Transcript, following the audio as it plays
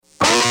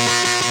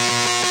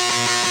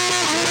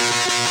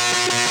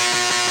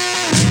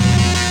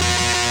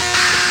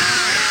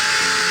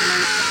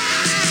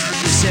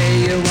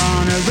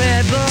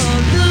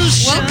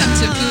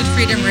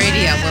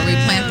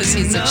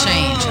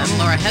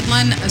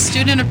Hedlund, a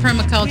student of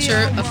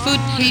permaculture, a food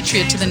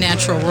patriot to the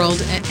natural world,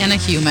 and a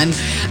human.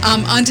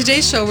 On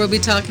today's show, we'll be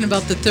talking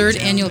about the 3rd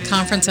Annual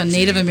Conference on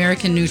Native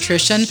American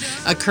Nutrition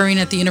occurring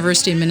at the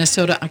University of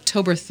Minnesota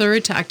October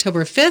 3rd to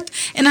October 5th.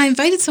 And I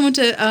invited someone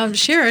to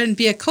share and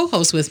be a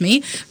co-host with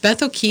me,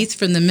 Beth O'Keefe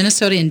from the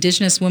Minnesota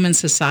Indigenous Women's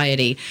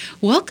Society.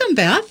 Welcome,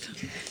 Beth.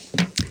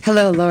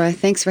 Hello, Laura.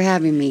 Thanks for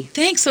having me.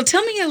 Thanks. So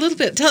tell me a little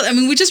bit.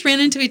 We just ran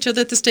into each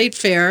other at the state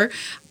fair,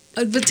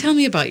 but tell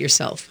me about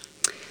yourself.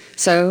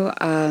 So,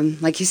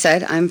 like you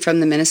said, I'm from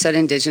the Minnesota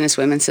Indigenous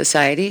Women's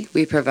Society.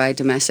 We provide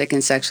domestic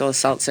and sexual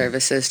assault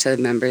services to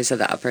members of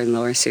the Upper and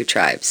Lower Sioux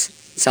tribes,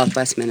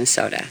 Southwest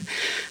Minnesota.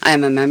 I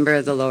am a member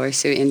of the Lower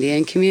Sioux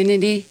Indian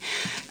community,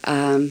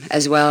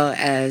 as well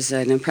as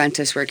an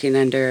apprentice working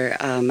under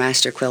a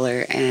master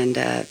quiller and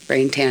a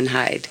brain tan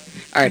hide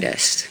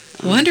artist.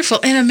 Wonderful.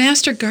 And a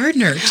master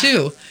gardener,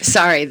 too.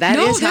 Sorry, that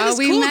is how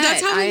we cool. met.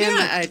 That's how we met.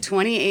 I am a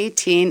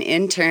 2018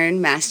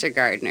 intern master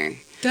gardener.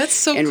 That's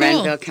so in cool.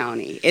 Renville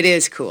County. It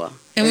is cool.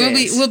 And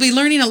we'll be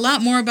learning a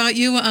lot more about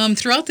you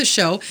throughout the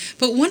show.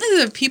 But one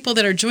of the people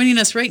that are joining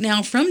us right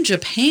now from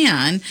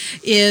Japan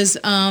is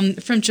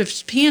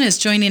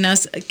joining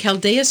us,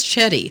 Kalidas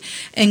Shetty.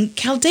 And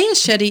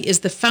Kalidas Shetty is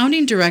the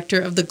founding director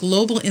of the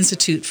Global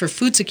Institute for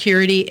Food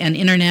Security and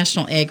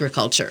International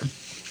Agriculture.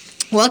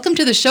 Welcome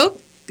to the show,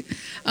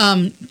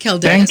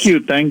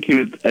 Kalidas. Thank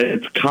you.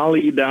 It's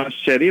Kalidas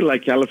Shetty,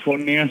 like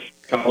California,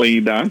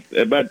 Kalidas,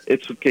 but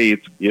it's okay.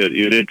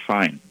 You did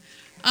fine.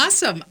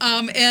 Awesome.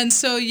 And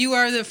so you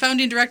are the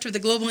founding director of the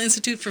Global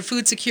Institute for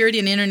Food Security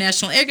and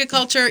International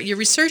Agriculture. Your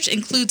research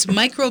includes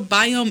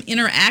microbiome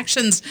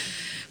interactions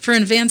for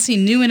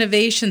advancing new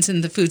innovations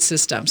in the food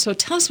system. So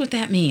tell us what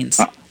that means.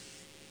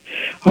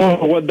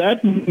 What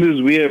that means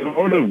is we have a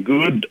lot of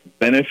good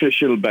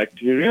beneficial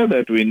bacteria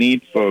that we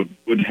need for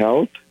good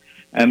health.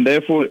 And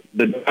therefore,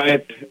 the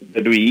diet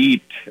that we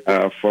eat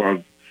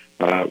for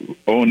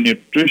own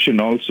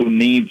nutrition also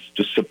needs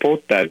to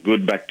support that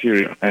good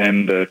bacteria.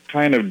 And the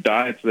kind of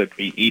diets that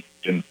we eat,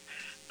 in,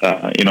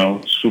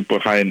 super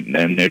high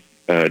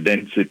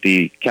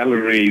density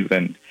calories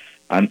and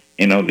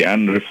the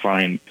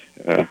unrefined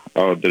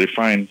or the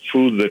refined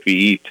foods that we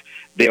eat,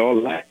 they all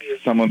lack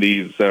some of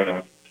these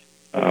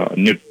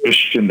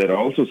nutrition that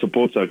also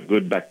supports our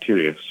good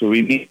bacteria. So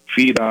we need to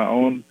feed our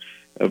own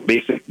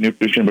basic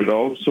nutrition, but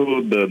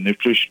also the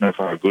nutrition of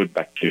our good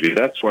bacteria.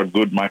 That's what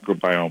good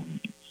microbiome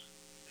means.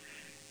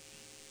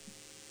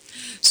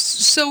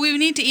 So we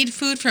need to eat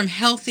food from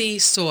healthy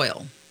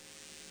soil.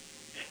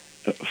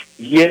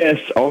 Yes,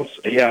 also,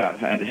 yeah,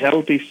 and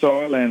healthy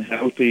soil and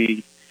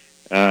healthy,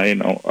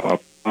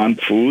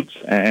 plant foods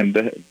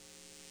and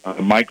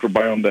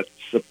microbiome that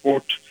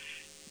support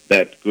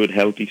that good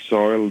healthy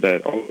soil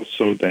that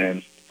also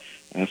then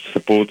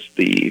supports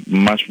the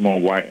much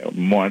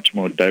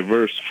more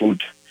diverse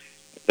food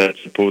that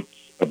supports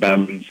a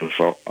balance of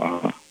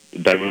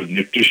diverse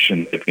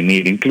nutrition that we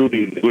need,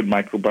 including the good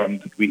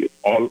microbiome that we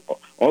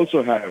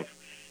also have.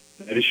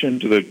 In addition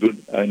to the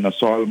good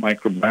soil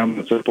microbiome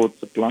that supports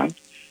the plant,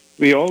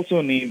 we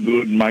also need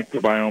good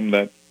microbiome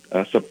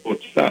that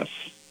supports us.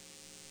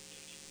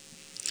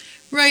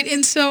 Right,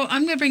 and so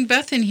I'm going to bring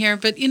Beth in here,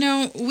 but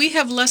we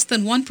have less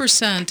than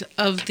 1%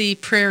 of the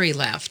prairie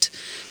left,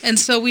 and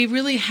so we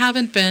really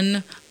haven't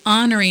been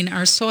honoring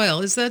our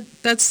soil.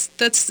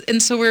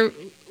 And so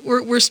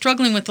we're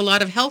struggling with a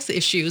lot of health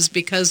issues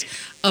because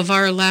of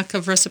our lack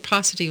of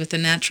reciprocity with the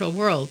natural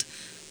world.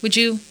 Would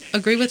you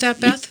agree with that,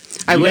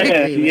 Beth? I would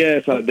agree.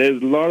 Yes,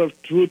 there's a lot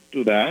of truth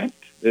to that.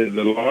 There's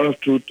a lot of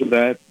truth to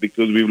that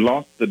because we've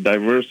lost the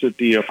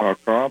diversity of our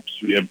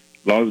crops. We have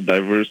lost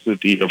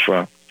diversity of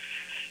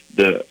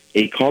the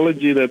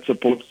ecology that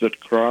supports the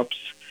crops.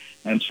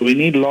 And so we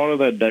need a lot of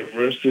that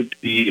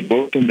diversity,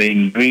 both in the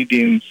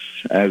ingredients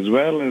as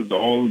well as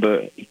all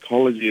the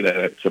ecology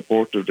that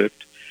supported it.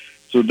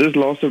 So this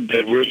loss of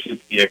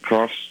diversity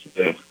across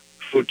the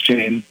food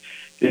chain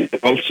is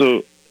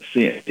also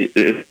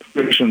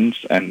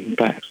repercussions and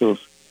impacts of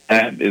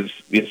that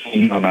we're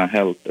seeing on our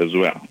health as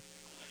well.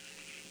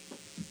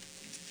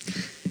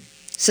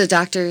 So,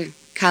 Dr.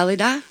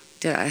 Kalidas,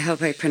 I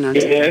hope I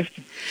pronounced it. Yes.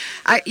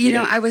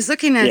 I was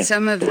looking at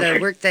some of the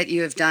work that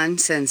you have done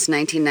since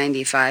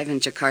 1995 in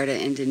Jakarta,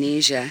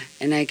 Indonesia,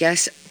 and I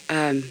guess,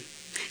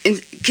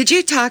 could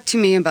you talk to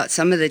me about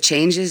some of the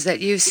changes that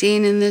you've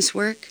seen in this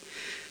work?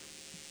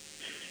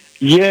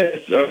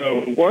 Yes.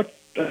 What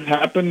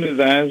happened is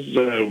as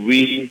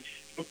we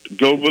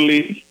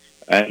globally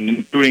and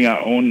including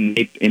our own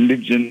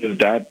indigenous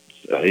diets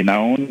in our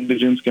own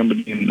indigenous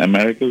community in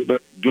America,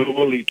 but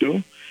globally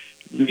too,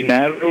 we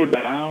narrowed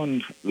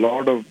down a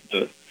lot of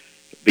the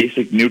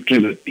basic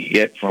nutrients that we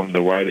get from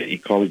the wider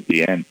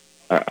ecology and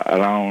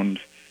around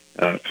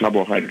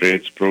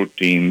carbohydrates,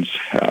 proteins,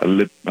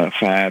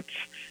 fats,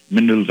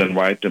 minerals, and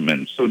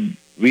vitamins. So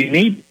we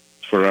need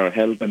for our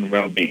health and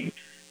well-being,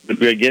 but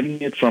we are getting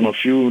it from a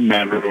few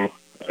narrow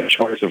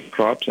choice of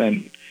crops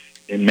and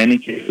in many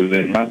cases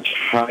in much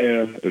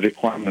higher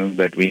requirements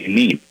that we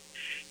need.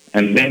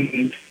 And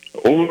then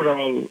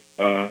overall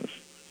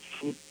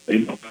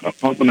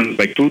components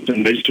like fruits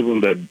and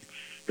vegetables that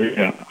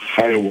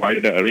have a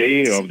wider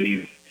array of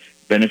these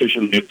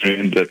beneficial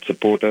nutrients that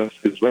support us,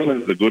 as well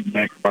as the good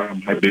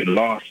microbiome, have been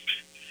lost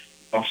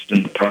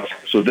in the process.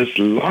 So this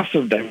loss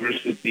of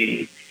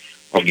diversity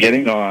of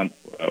getting on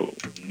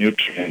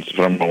nutrients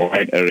from a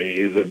wide array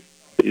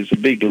is a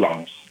big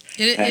loss.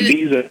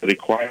 These are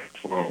required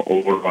for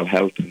overall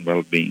health and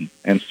well-being.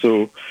 And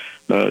so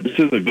this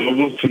is a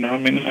global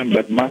phenomenon,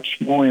 but much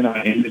more in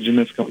our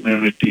indigenous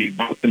community,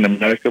 both in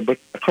America, but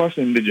across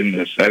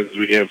indigenous, as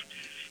we have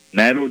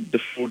narrowed the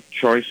food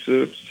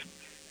choices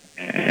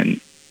and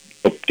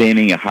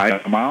obtaining a high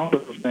amount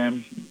of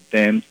them,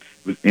 then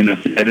in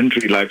a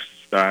sedentary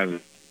lifestyle,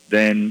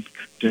 then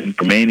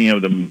for many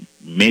of the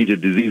major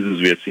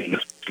diseases we are seeing,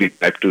 especially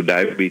type 2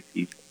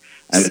 diabetes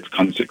and its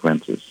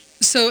consequences.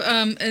 So,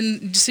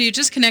 so you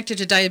just connected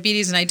to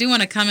diabetes, and I do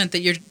want to comment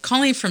that you're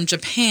calling from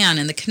Japan,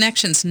 and the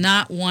connection's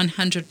not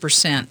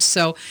 100%.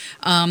 So,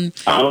 no,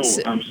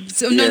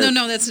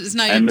 that's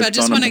not. And but I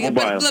just want to.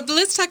 But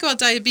let's talk about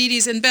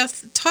diabetes, and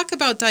Beth, talk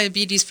about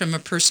diabetes from a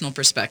personal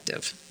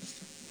perspective.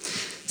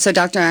 So,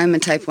 Doctor, I'm a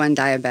type 1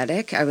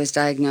 diabetic. I was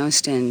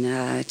diagnosed in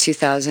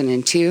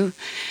 2002,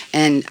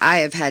 and I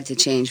have had to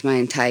change my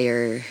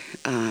entire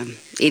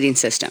eating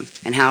system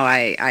and how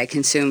I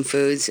consume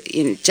foods,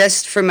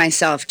 just for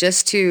myself,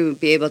 just to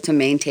be able to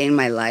maintain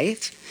my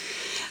life.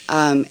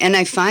 And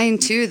I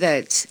find, too,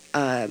 that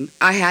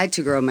I had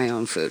to grow my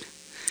own food.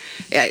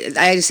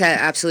 I just had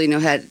absolutely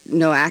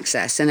no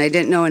access, and I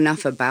didn't know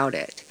enough about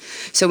it.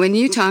 So when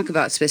you talk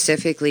about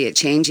specifically it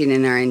changing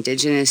in our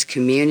indigenous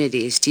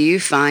communities, do you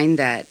find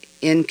that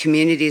in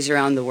communities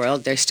around the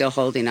world they're still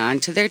holding on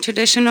to their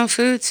traditional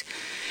foods,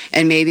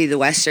 and maybe the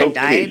Western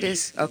diet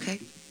is okay?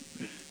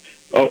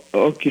 Oh,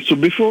 okay. So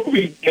before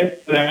we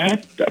get to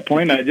that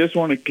point, I just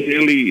want to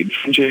clearly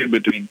differentiate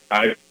between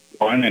type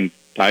 1 and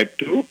type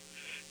 2.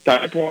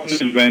 Type 1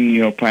 is when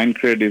your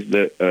pancreas is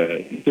the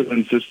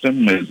insulin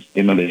system is,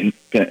 the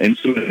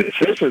insulin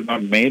itself is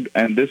not made,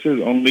 and this is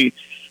only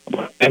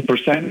about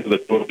 10% of the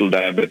total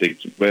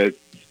diabetics, where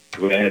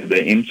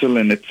the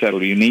insulin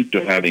itself, you need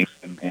to have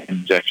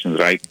injections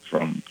right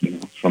from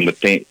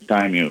the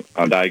time you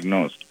are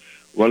diagnosed.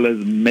 Well,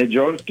 as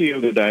majority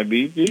of the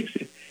diabetes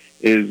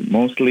is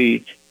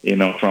mostly,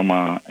 from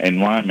our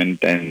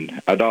environment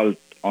and adult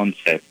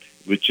onset,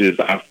 which is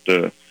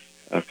after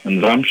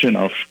consumption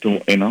of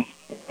too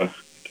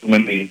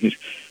many,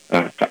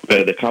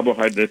 where the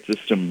carbohydrate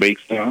system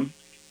breaks down,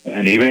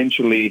 and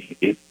eventually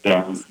it.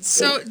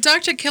 So,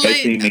 Dr.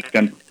 Kelly.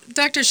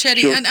 Dr.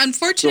 Shetty, Sure. And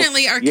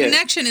unfortunately, our Yes.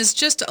 connection is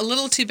just a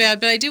little too bad,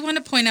 but I do want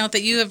to point out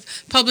that you have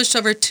published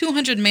over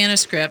 200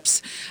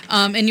 manuscripts,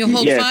 and you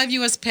hold 5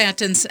 U.S.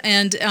 patents,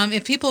 and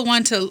if people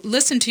want to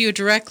listen to you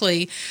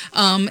directly,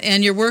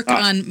 and your work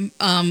on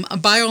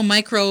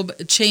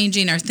biomicrobe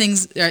changing our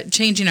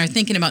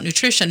thinking about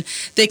nutrition,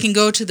 they can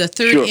go to the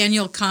 3rd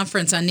annual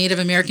conference on Native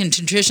American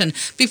nutrition.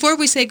 Before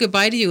we say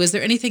goodbye to you, is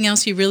there anything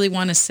else you really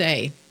want to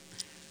say?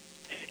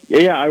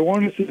 Yeah, I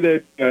want to say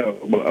that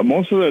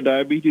most of the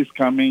diabetes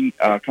coming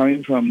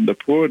from the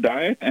poor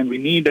diet, and we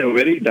need a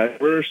very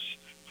diverse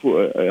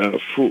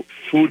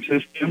food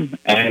system.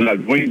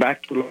 And going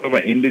back to a lot of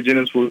our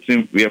indigenous food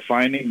system, we are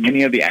finding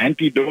many of the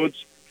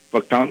antidotes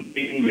for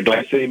countering the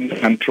glycemic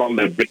control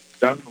that breaks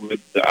down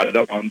with the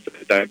adult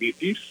onset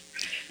diabetes.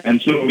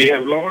 And so we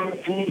have a lot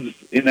of foods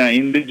in our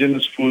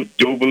indigenous food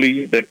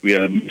globally that we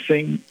are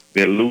missing,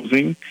 we are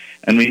losing,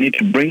 and we need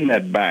to bring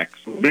that back.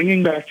 So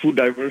bringing back food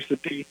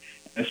diversity,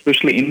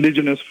 especially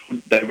indigenous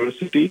food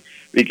diversity,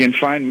 we can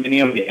find many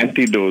of the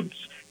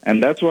antidotes.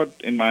 And that's what,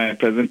 in my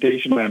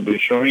presentation, I'll be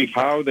showing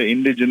how the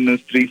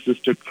indigenous three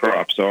sister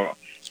crops or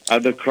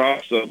other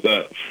crops of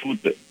the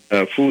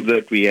food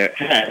that we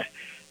have,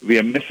 we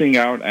are missing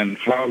out, and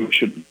how we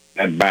should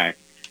get back.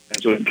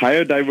 And so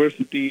higher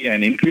diversity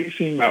and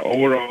increasing our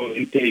overall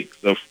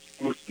intakes of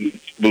fruits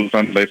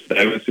and vegetables and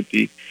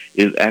diversity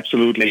is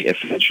absolutely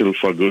essential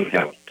for good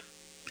health.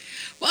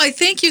 Well, I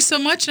thank you so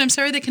much, and I'm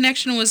sorry the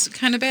connection was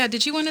kind of bad.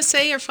 Did you want to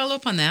say or follow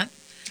up on that?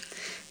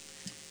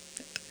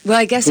 Well,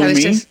 I guess I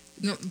was just...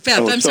 No,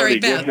 Beth, I'm sorry,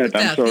 Beth. Go ahead.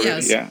 Beth, I'm sorry.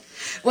 yes. Yeah.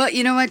 Well,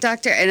 you know what,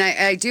 Doctor, and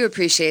I do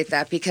appreciate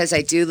that, because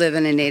I do live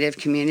in a Native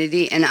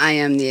community, and I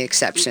am the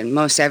exception.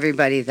 Most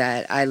everybody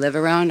that I live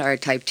around are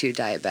type 2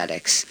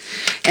 diabetics.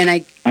 And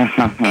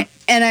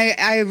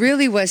I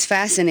really was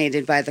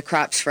fascinated by the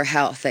crops for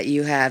health that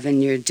you have,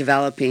 and you're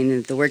developing,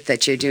 and the work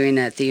that you're doing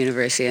at the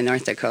University of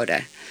North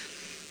Dakota.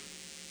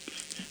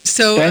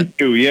 So, thank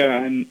you.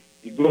 Yeah, and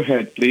go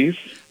ahead, please.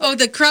 Oh,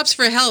 the crops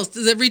for health,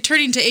 the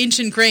returning to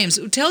ancient grains.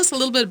 Tell us a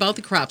little bit about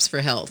the crops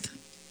for health.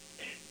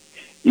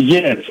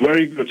 Yes,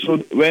 very good. So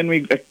when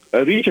we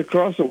reach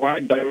across a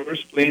wide,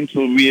 diverse plain,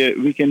 so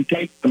we can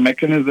take the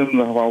mechanisms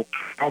of how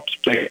crops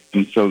play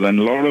themselves, and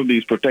a lot of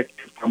these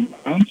protective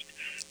compounds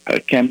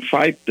can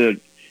fight the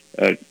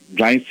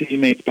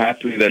glycemic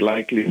pathway that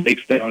likely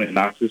breaks down in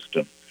our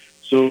system.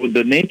 So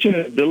the nature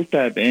has built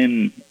that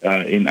in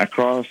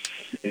across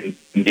in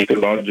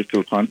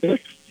ecological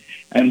context,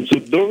 And so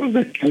those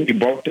that can be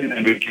bought in,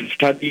 and we can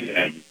study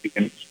them. We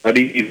can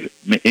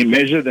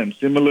measure them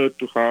similar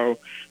to how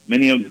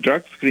many of the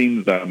drug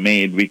screens are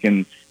made. We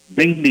can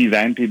bring these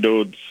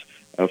antidotes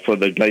for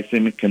the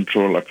glycemic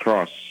control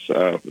across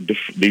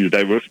these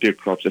diversity of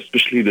crops,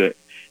 especially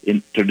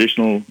in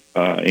traditional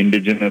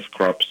indigenous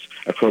crops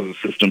across the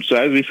system. So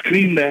as we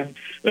screen them,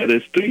 whether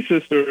it's Three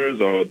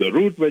Sisters or the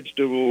root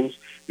vegetables,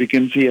 we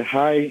can see a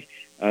high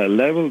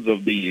levels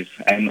of these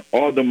and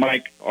all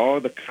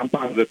the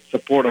compounds that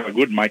support a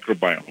good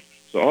microbiome.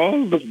 So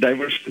all this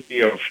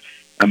diversity of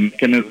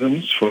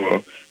mechanisms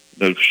for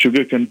the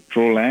sugar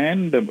control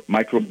and the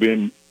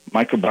microbiome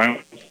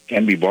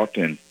can be bought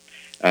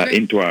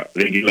into our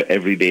regular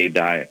everyday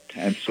diet.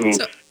 And so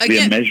we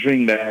are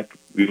measuring that.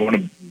 We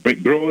want to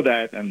grow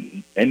that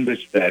and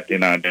enrich that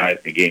in our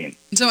diet again.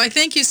 So I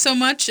thank you so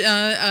much,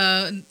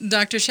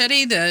 Dr.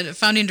 Shetty, the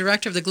founding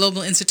director of the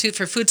Global Institute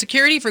for Food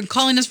Security, for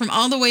calling us from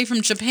all the way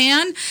from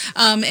Japan.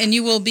 And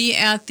you will be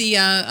at the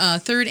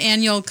third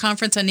annual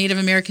conference on Native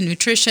American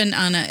nutrition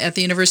at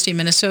the University of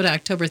Minnesota,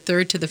 October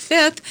 3rd to the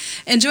 5th.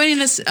 And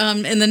joining us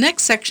in the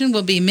next section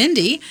will be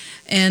Mindy.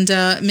 And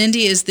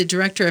Mindy is the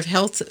director of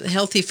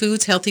Healthy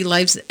Foods, Healthy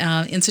Lives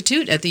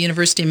Institute at the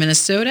University of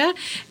Minnesota,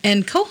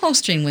 and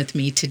co-hosting with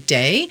me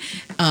today.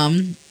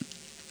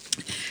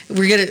 We're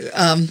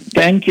gonna.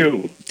 Thank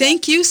you.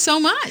 Thank you so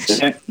much.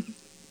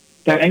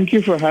 Thank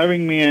you for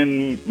having me,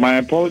 and my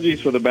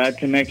apologies for the bad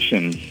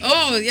connection.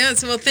 Oh,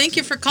 yes. Well, thank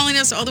you for calling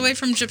us all the way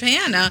from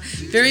Japan.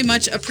 Very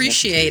much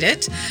appreciate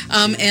it.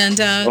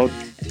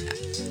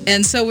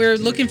 And so we're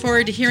looking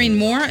forward to hearing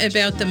more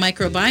about the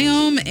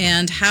microbiome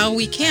and how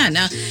we can.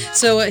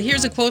 So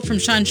here's a quote from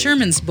Sean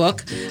Sherman's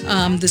book,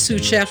 The Sioux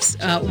Chefs.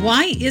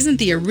 Why isn't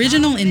the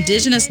original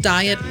indigenous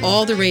diet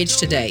all the rage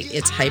today?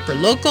 It's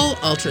hyper-local,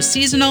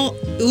 ultra-seasonal,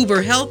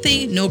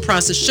 uber-healthy, no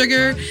processed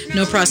sugar,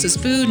 no processed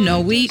food,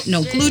 no wheat,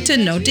 no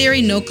gluten, no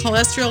dairy, no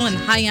cholesterol, and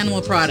high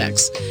animal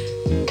products.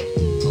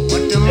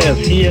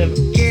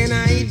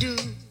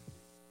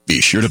 Be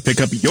sure to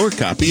pick up your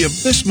copy of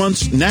this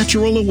month's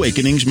Natural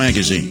Awakenings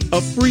magazine, a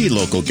free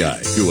local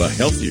guide to a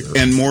healthier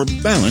and more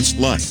balanced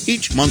life.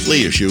 Each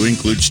monthly issue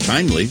includes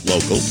timely,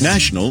 local,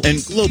 national,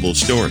 and global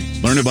stories.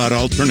 Learn about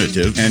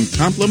alternative and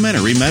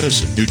complementary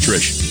medicine,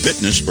 nutrition,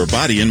 fitness for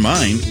body and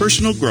mind,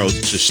 personal growth,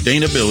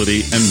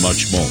 sustainability, and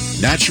much more.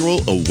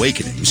 Natural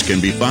Awakenings can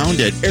be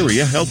found at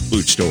area health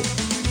food stores,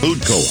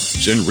 food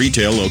co-ops, and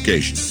retail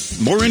locations.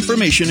 More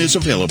information is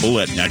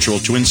available at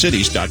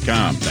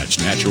naturaltwincities.com. That's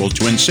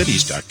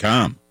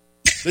naturaltwincities.com.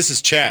 This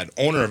is Chad,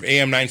 owner of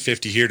AM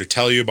 950, here to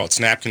tell you about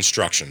Snap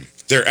Construction.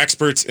 They're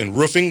experts in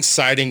roofing,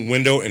 siding,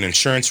 window, and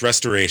insurance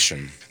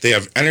restoration. They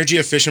have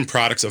energy-efficient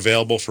products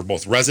available for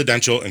both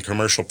residential and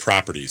commercial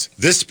properties.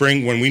 This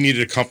spring, when we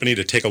needed a company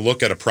to take a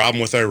look at a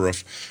problem with our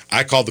roof,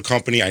 I called the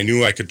company I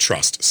knew I could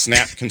trust,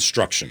 Snap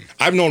Construction.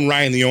 I've known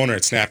Ryan, the owner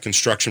at Snap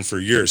Construction, for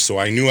years, so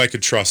I knew I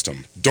could trust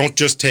him. Don't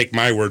just take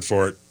my word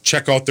for it.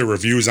 Check out their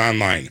reviews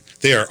online.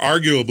 They are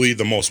arguably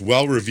the most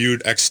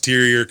well-reviewed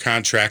exterior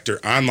contractor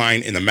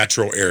online in the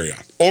metro area.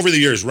 Over the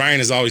years, Ryan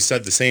has always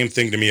said the same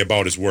thing to me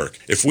about his work.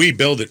 If we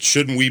build it,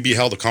 shouldn't we be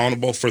held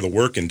accountable for the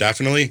work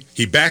indefinitely?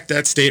 He backed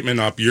that statement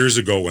up years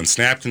ago when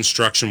Snap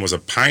Construction was a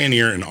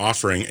pioneer in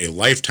offering a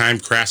lifetime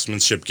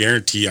craftsmanship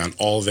guarantee on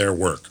all their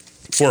work.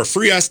 For a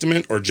free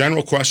estimate or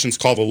general questions,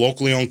 call the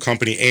locally owned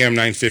company AM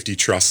 950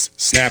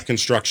 Trust, Snap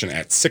Construction,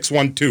 at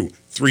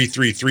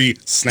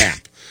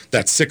 612-333-SNAP.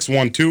 That's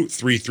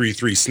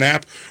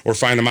 612-333-SNAP, or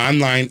find them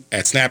online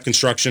at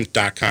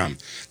snapconstruction.com.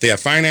 They have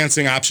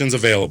financing options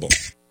available.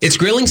 It's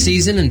grilling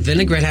season, and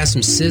Vinaigrette has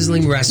some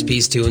sizzling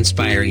recipes to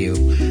inspire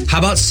you. How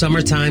about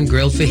summertime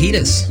grilled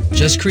fajitas?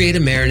 Just create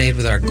a marinade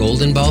with our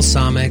golden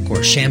balsamic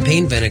or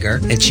champagne vinegar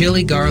and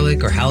chili,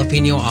 garlic, or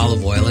jalapeno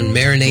olive oil and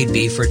marinade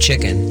beef or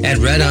chicken. Add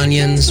red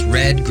onions,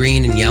 red,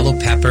 green, and yellow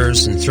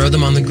peppers and throw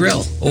them on the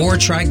grill. Or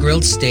try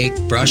grilled steak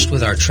brushed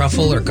with our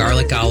truffle or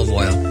garlic olive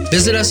oil.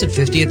 Visit us at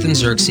 50th and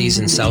Xerxes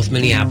in South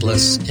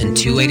Minneapolis and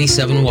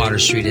 287 Water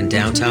Street in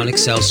downtown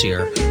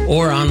Excelsior,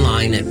 or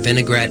online at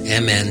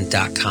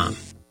vinaigrettemn.com.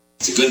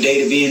 It's a good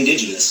day to be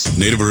Indigenous.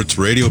 Native Roots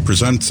Radio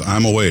presents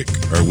I'm Awake.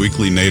 Our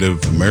weekly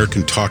Native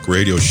American talk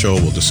radio show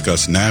will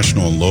discuss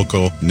national and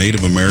local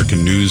Native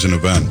American news and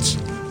events.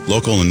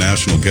 Local and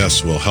national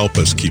guests will help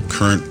us keep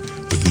current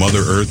with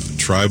Mother Earth,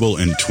 tribal,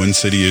 and Twin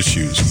City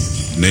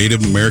issues.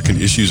 Native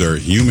American issues are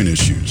human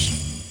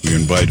issues. We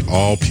invite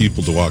all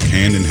people to walk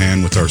hand in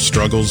hand with our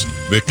struggles,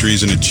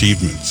 victories, and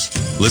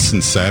achievements.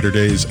 Listen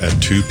Saturdays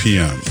at 2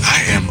 p.m.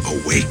 I am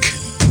awake.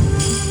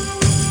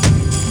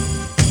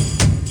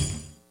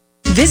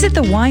 Visit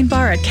the wine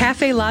bar at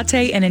Cafe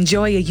Latte and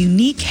enjoy a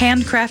unique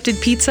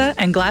handcrafted pizza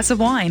and glass of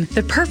wine.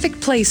 The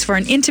perfect place for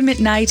an intimate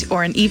night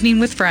or an evening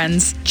with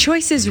friends.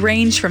 Choices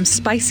range from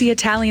spicy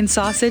Italian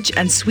sausage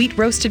and sweet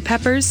roasted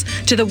peppers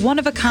to the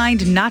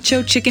one-of-a-kind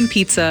nacho chicken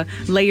pizza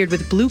layered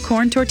with blue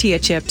corn tortilla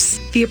chips.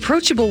 The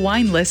approachable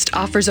wine list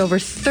offers over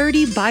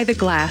 30 by the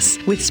glass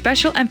with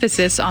special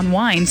emphasis on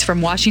wines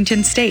from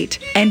Washington State.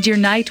 End your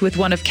night with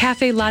one of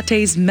Cafe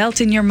Latte's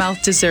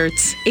melt-in-your-mouth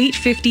desserts,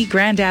 850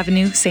 Grand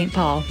Avenue, St.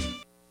 Paul.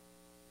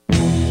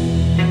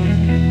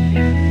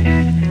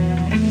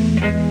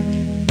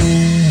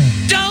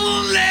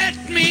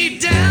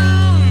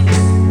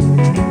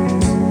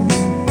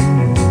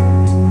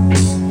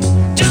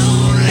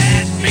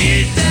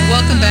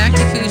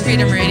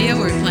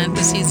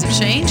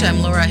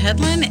 Laura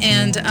Hedlund,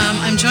 and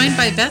I'm joined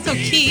by Beth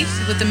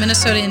O'Keefe with the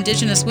Minnesota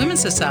Indigenous Women's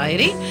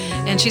Society,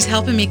 and she's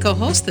helping me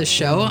co-host this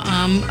show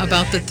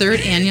about the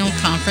 3rd Annual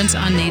Conference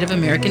on Native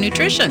American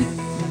Nutrition.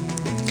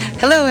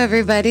 Hello,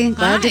 everybody.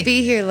 Glad Hi. to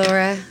be here,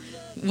 Laura.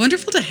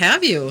 Wonderful to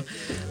have you.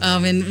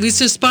 And we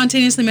just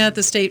spontaneously met at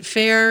the State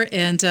Fair,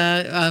 and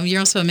you're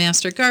also a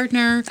Master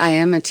Gardener. I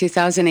am a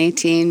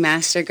 2018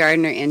 Master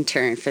Gardener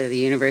intern for the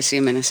University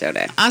of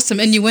Minnesota. Awesome.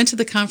 And you went to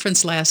the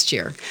conference last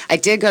year. I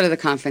did go to the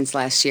conference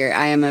last year.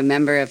 I am a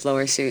member of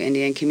Lower Sioux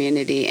Indian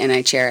Community, and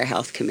I chair a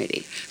health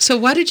committee. So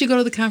why did you go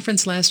to the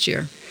conference last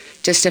year?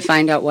 Just to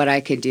find out what I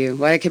could do,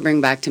 what I could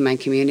bring back to my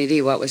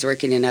community, what was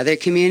working in other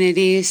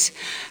communities,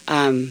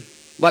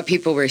 what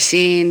people were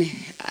seeing,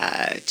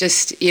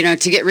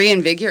 to get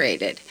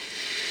reinvigorated.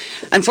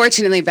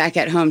 Unfortunately, back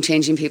at home,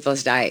 changing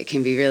people's diet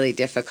can be really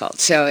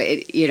difficult. So,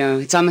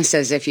 it's almost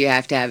as if you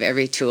have to have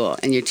every tool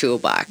in your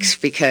toolbox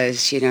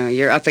because,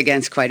 you're up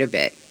against quite a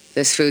bit.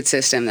 This food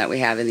system that we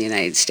have in the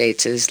United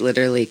States is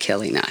literally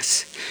killing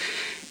us.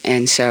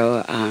 And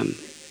so,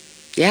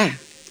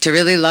 to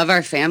really love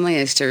our family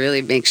is to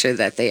really make sure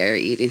that they are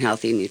eating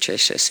healthy,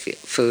 nutritious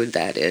food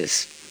that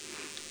is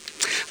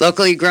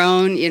locally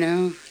grown,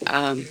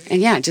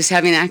 just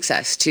having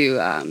access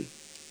to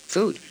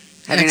food,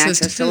 having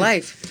access to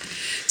life.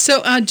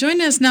 So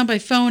joining us now by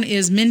phone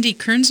is Mindy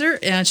Kurzer,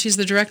 and she's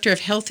the director of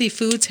Healthy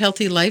Foods,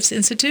 Healthy Lives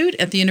Institute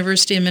at the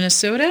University of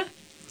Minnesota.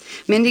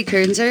 Mindy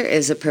Kurzer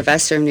is a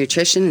professor of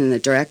nutrition and the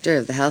director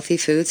of the Healthy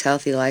Foods,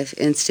 Healthy Life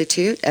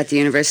Institute at the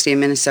University of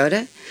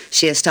Minnesota.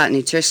 She has taught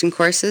nutrition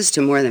courses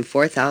to more than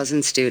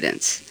 4,000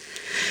 students.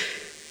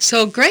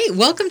 So great.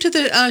 Welcome to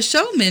the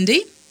show,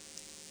 Mindy.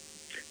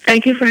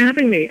 Thank you for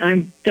having me.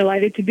 I'm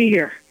delighted to be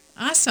here.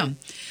 Awesome.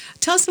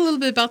 Tell us a little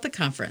bit about the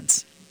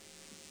conference.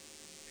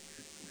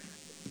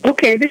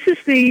 Okay, this is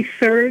the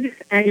 3rd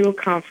annual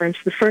conference.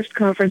 The first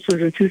conference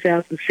was in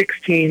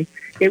 2016.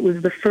 It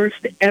was the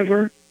first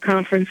ever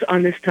conference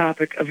on this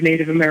topic of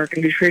Native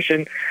American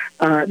nutrition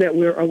that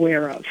we're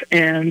aware of.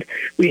 And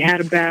we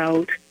had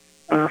about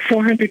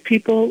 400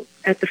 people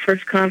at the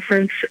first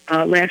conference.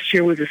 Last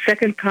year was the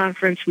second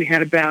conference. We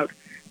had about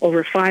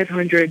over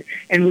 500,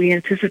 and we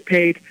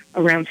anticipate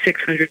around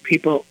 600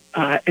 people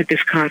at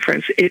this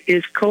conference. It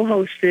is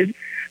co-hosted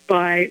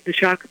by the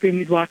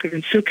Shakopee, Midwakot,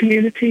 and Sioux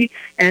community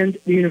and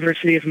the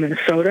University of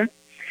Minnesota,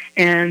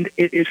 and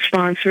it is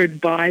sponsored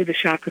by the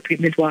Shakopee,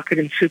 Midwakot,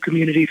 and Sioux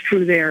community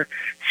through their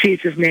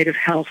Seeds of Native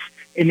Health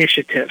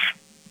initiative.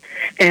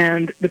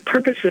 And the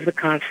purpose of the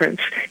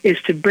conference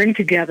is to bring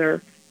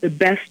together the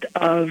best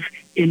of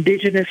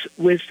indigenous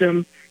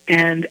wisdom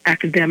and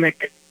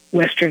academic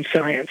Western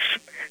science.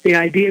 The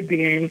idea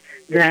being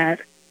that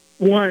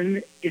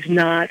one is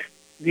not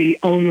the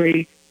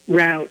only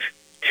route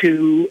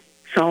to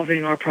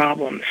solving our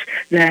problems,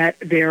 that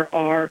there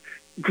are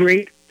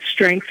great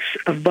strengths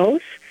of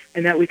both,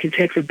 and that we can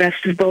take the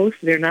best of both.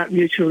 They're not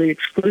mutually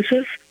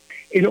exclusive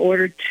in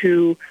order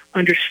to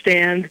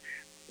understand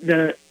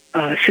the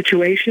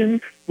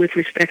situation with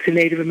respect to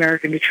Native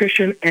American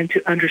nutrition and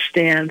to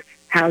understand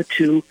how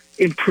to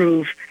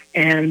improve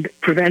and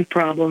prevent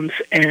problems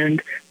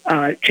and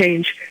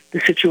change the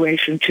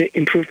situation to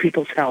improve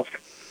people's health.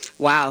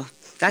 Wow.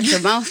 That's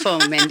a mouthful,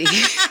 Mindy.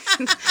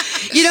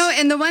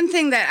 And the one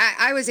thing that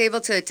I was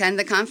able to attend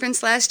the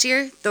conference last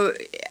year,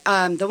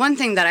 the one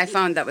thing that I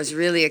found that was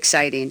really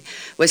exciting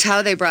was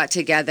how they brought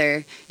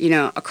together,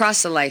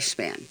 across the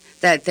lifespan,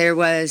 that there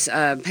was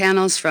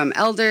panels from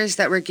elders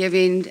that were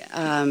giving,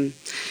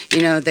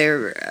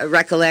 their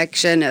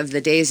recollection of the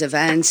day's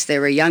events.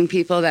 There were young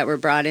people that were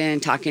brought in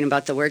talking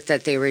about the work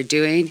that they were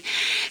doing.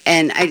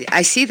 And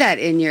I see that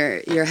in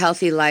your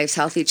Healthy Lives,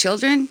 Healthy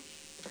Children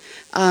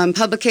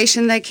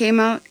publication that came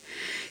out.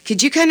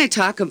 Could you kind of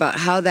talk about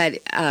how that,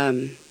 how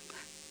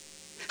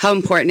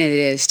important it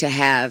is to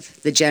have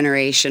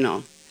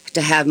multi-generational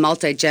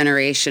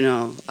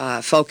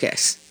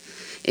focus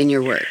in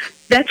your work?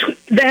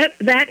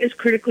 That is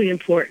critically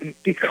important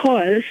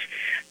because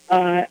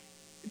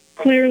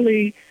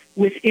clearly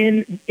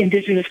within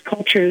indigenous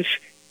cultures,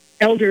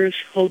 elders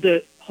hold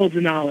the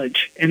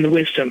knowledge and the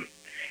wisdom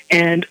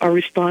and are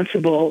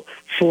responsible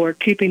for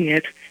keeping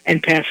it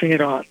and passing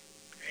it on.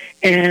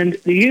 And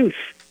the youth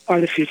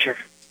are the future.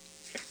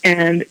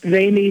 And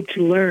they need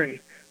to learn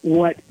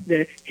what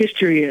the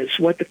history is,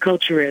 what the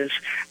culture is.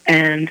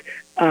 And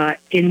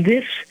in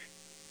this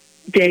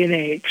day and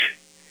age,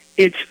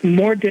 it's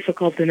more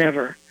difficult than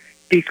ever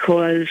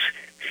because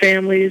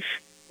families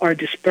are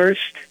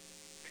dispersed,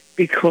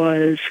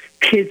 because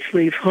kids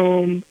leave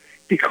home,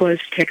 because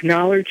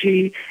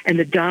technology and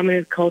the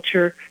dominant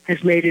culture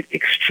has made it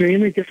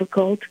extremely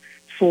difficult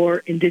for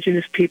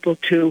indigenous people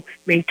to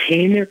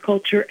maintain their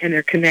culture and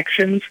their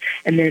connections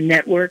and their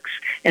networks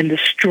and the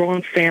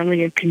strong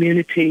family and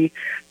community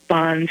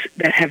bonds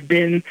that have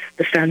been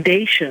the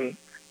foundation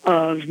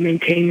of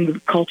maintaining the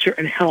culture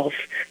and health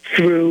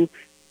through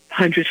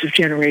hundreds of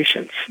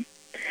generations.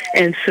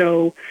 And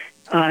so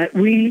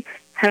we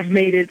have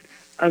made it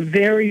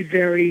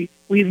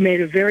we've made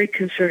a very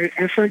concerted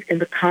effort in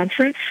the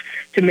conference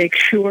to make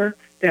sure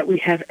that we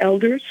have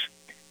elders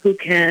who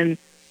can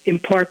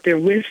impart their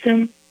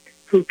wisdom,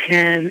 who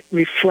can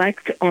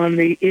reflect on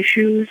the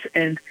issues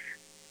and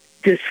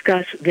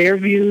discuss their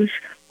views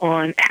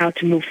on how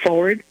to move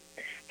forward.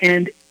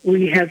 And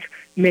we have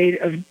made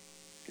a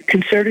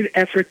concerted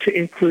effort to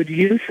include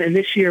youth, and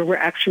this year we're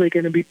actually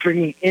going to be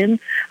bringing in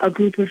a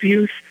group of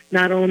youth,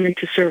 not only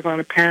to serve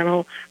on a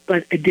panel,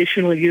 but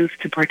additional youth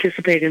to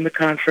participate in the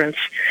conference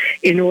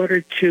in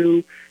order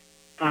to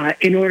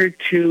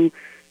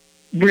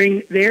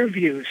bring their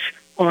views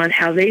on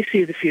how they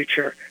see the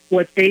future,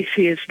 what they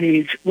see as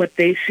needs, what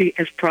they see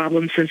as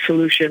problems and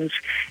solutions,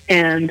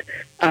 and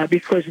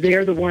because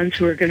they're the ones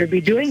who are going to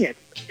be doing it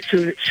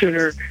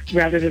sooner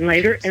rather than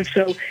later. And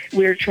so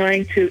we're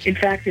trying to, in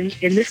fact, in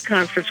this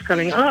conference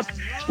coming up,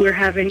 we're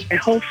having a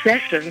whole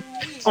session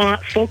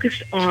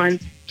focused on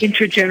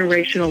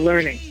intergenerational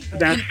learning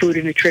about food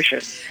and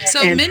nutrition.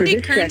 So and Mindy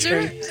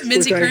Kurzer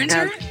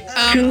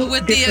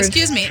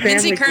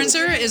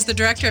is the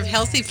director of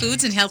Healthy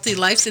Foods and Healthy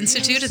Lives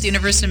Institute at the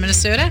University of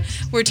Minnesota.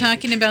 We're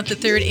talking about the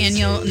 3rd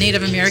annual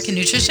Native American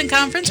Nutrition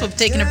Conference. We'll be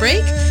taking a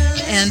break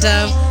and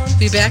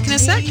be back in a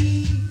sec.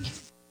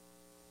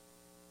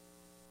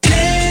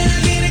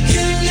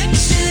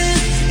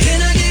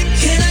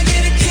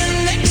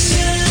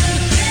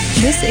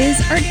 This is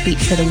Artbeat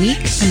for the week.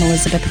 I'm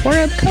Elizabeth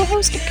Horob,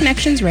 co-host of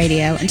Connections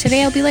Radio, and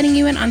today I'll be letting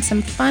you in on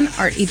some fun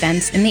art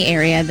events in the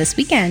area this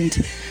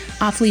weekend.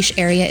 Off Leash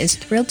Area is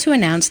thrilled to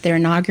announce their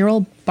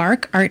inaugural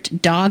Bark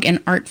Art Dog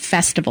and Art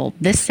Festival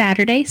this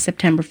Saturday,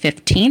 September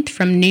 15th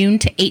from noon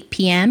to 8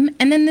 p.m.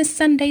 and then this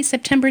Sunday,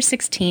 September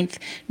 16th,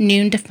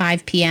 noon to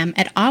 5 p.m.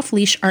 at Off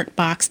Leash Art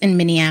Box in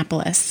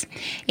Minneapolis.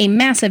 A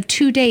massive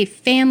 2-day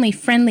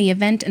family-friendly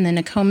event in the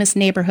Nokomis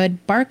neighborhood,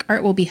 Bark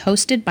Art will be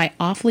hosted by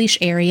Off Leash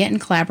Area in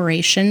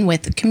collaboration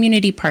with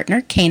community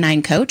partner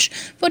Canine Coach,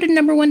 voted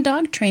 #1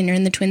 dog trainer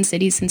in the Twin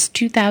Cities since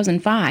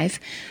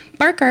 2005.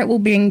 Bark Art will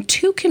bring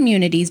two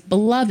communities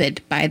beloved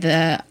by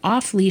the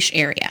off-leash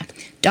area,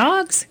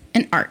 dogs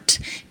and art,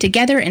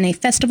 together in a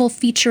festival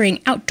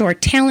featuring outdoor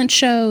talent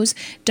shows,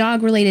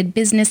 dog-related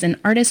business and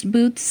artist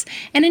booths,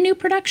 and a new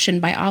production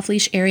by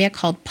Off-Leash Area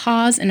called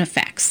Paws and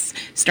Effects.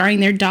 Starring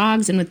their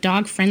dogs and with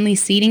dog-friendly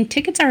seating,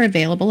 tickets are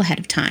available ahead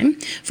of time.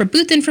 For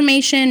booth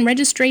information,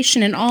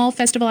 registration, and all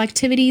festival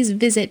activities,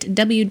 visit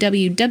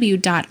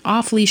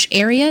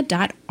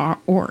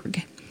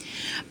www.offleasharea.org.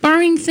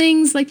 Barring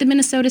things like the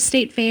Minnesota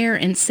State Fair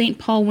and St.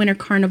 Paul Winter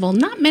Carnival,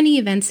 not many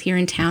events here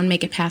in town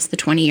make it past the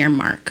 20-year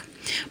mark.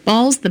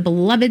 Ball's the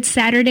beloved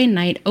Saturday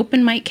night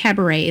open mic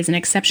cabaret is an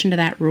exception to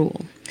that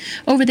rule.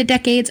 Over the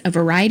decades, a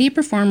variety of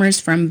performers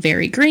from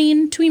very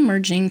green to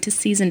emerging to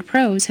seasoned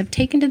pros have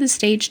taken to the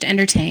stage to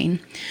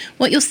entertain.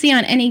 What you'll see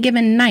on any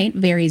given night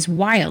varies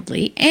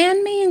wildly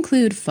and may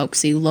include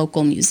folksy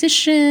local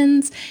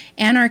musicians,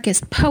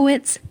 anarchist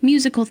poets,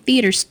 musical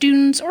theater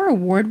students, or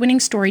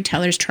award-winning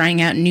storytellers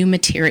trying out new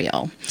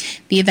material.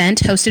 The event,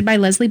 hosted by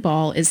Leslie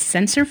Ball, is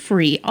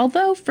censor-free,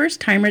 although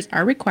first-timers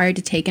are required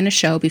to take in a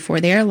show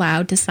before they are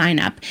allowed to sign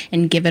up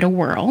and give it a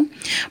whirl.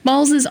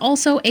 Ball's is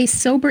also a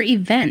sober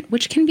event,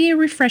 which can be a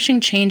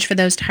refreshing change for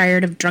those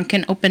tired of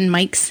drunken open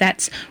mic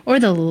sets or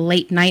the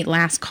late-night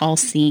last call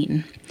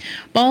scene.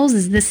 Ball's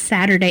is this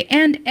Saturday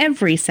and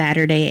every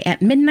Saturday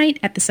at midnight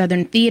at the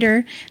Southern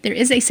Theater. There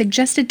is a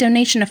suggested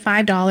donation of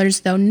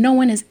 $5, though no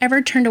one is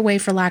ever turned away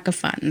for lack of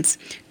funds.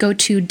 Go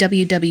to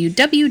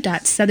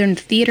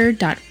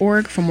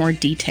www.southerntheater.org for more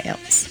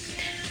details.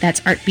 That's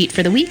Artbeat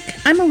for the week.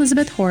 I'm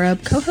Elizabeth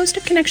Horob, co-host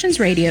of Connections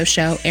Radio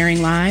Show,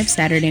 airing live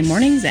Saturday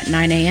mornings at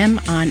 9 a.m.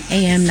 on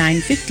AM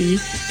 950,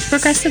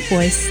 Progressive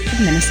Voice of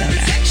Minnesota.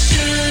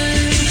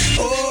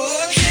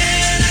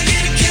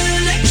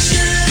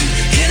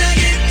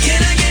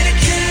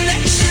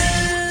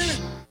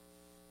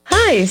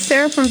 Hi,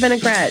 Sarah from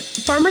Vinaigrette.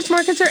 Farmers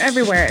markets are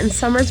everywhere and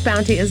summer's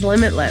bounty is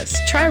limitless.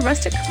 Try a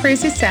rustic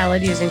caprese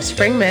salad using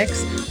spring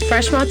mix,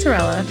 fresh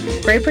mozzarella,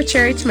 grape or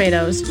cherry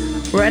tomatoes,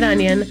 red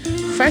onion,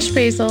 fresh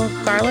basil,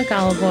 garlic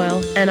olive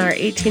oil, and our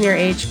 18-year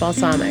aged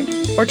balsamic.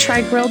 Or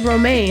try grilled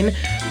romaine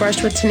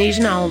brushed with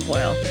Tunisian olive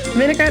oil.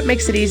 Vinaigrette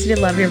makes it easy to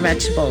love your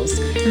vegetables.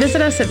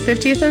 Visit us at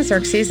 50th and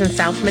Xerxes in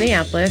South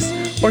Minneapolis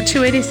or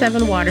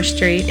 287 Water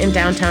Street in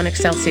downtown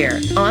Excelsior.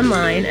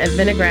 Online at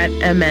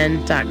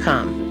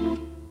vinaigrettemn.com.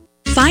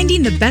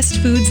 Finding the best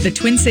foods the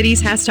Twin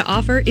Cities has to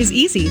offer is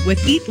easy with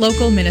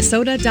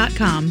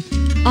eatlocalminnesota.com.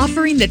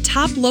 Offering the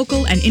top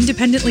local and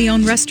independently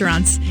owned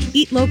restaurants,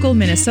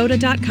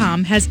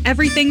 eatlocalminnesota.com has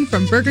everything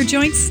from burger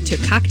joints to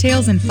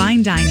cocktails and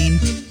fine dining.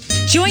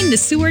 Join the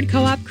Seward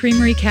Co-op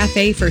Creamery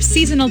Cafe for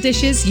seasonal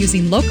dishes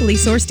using locally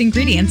sourced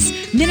ingredients,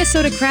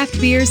 Minnesota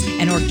craft beers,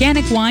 and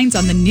organic wines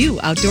on the new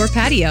outdoor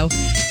patio.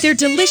 Their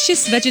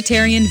delicious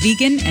vegetarian,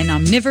 vegan, and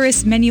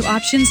omnivorous menu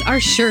options are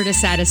sure to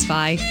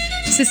satisfy.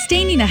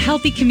 Sustaining a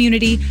healthy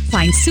community,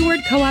 find Seward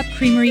Co-op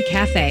Creamery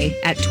Cafe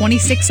at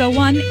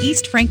 2601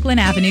 East Franklin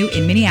Avenue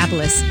in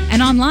Minneapolis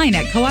and online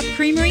at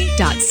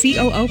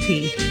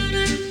coopcreamery.coop.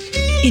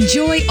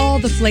 Enjoy all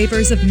the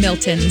flavors of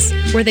Milton's,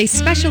 where they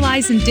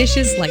specialize in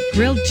dishes like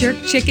grilled jerk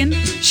chicken,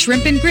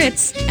 shrimp and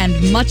grits,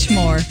 and much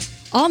more,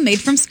 all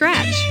made from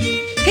scratch.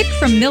 Pick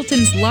from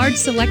Milton's large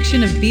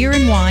selection of beer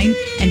and wine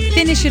and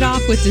finish it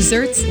off with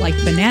desserts like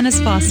Bananas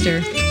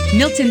Foster.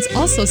 Milton's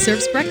also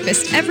serves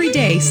breakfast every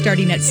day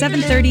starting at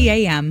 7:30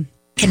 a.m.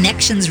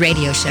 Connections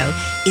Radio Show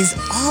is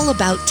all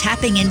about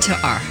tapping into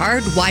our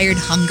hardwired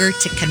hunger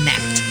to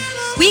connect.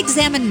 We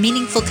examine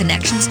meaningful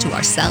connections to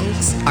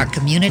ourselves, our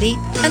community,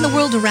 and the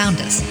world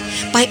around us.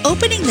 By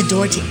opening the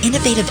door to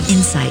innovative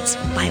insights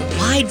by a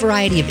wide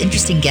variety of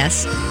interesting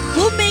guests,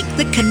 we'll make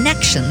the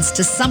connections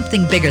to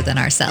something bigger than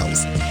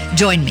ourselves.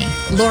 Join me,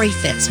 Lori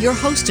Fitz, your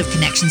host of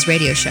Connections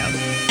Radio Show,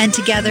 and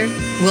together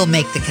we'll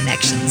make the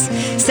connections.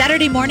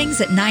 Saturday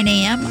mornings at 9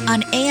 a.m.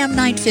 on AM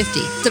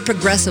 950, the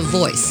progressive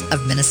voice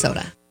of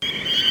Minnesota.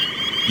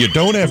 You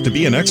don't have to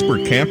be an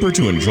expert camper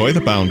to enjoy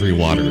the Boundary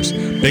Waters.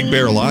 Big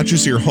Bear Lodge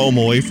is your home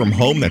away from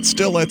home that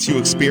still lets you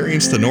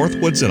experience the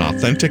Northwoods in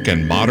authentic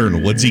and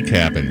modern woodsy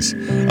cabins.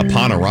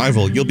 Upon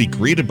arrival, you'll be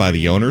greeted by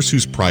the owners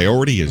whose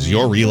priority is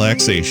your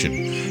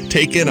relaxation.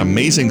 Take in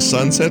amazing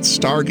sunsets,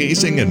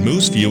 stargazing, and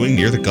moose viewing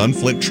near the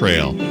Gunflint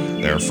Trail.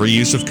 There are free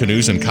use of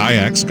canoes and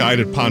kayaks,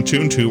 guided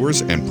pontoon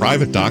tours, and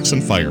private docks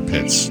and fire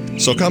pits.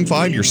 So come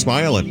find your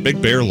smile at Big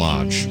Bear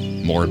Lodge.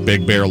 More at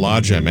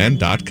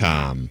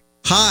BigBearLodgeMN.com.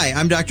 Hi,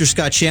 I'm Dr.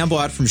 Scott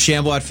Shamblot from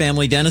Shamblot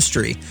Family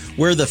Dentistry.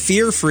 We're the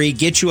fear-free,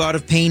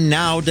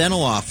 get-you-out-of-pain-now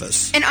dental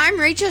office. And I'm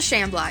Rachel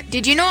Shamblot.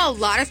 Did you know a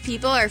lot of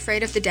people are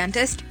afraid of the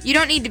dentist? You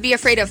don't need to be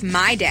afraid of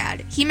my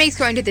dad. He makes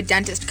going to the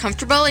dentist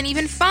comfortable and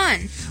even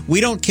fun.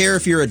 We don't care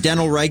if you're a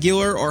dental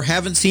regular or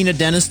haven't seen a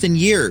dentist in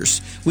years.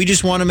 We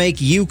just want to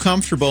make you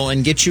comfortable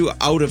and get you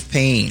out of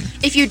pain.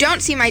 If you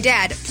don't see my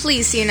dad,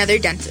 please see another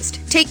dentist.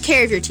 Take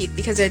care of your teeth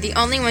because they're the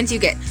only ones you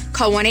get.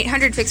 Call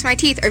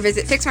 1-800-FIX-MY-TEETH or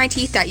visit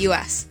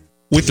fixmyteeth.us.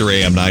 With your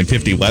AM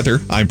 950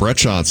 weather, I'm Brett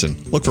Johnson.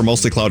 Look for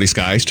mostly cloudy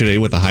skies today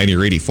with a high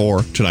near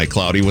 84. Tonight,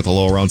 cloudy with a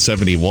low around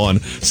 71.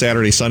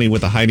 Saturday, sunny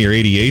with a high near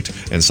 88.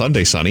 And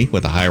Sunday, sunny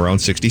with a high around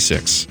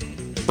 66.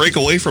 Break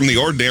away from the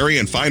ordinary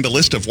and find a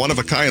list of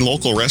one-of-a-kind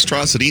local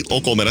restaurants at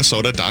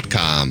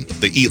eatlocalminnesota.com.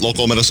 The Eat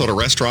Local Minnesota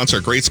restaurants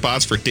are great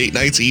spots for date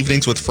nights,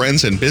 evenings with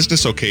friends, and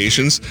business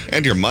occasions,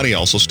 and your money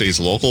also stays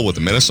local with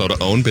the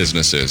Minnesota-owned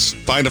businesses.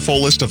 Find a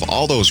full list of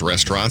all those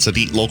restaurants at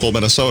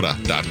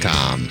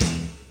eatlocalminnesota.com.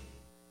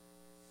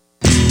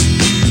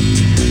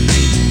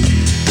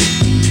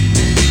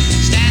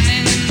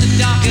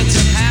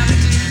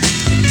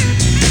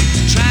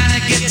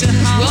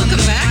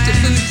 Welcome back to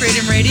Food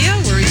Freedom Radio,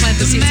 where we plant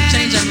the seeds of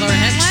change. I'm Laura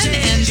Hetland,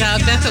 and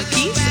Beth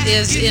O'Keefe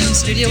is in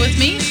studio with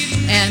me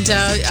and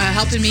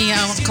helping me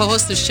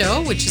co-host the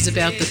show, which is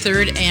about the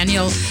third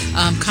annual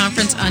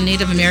conference on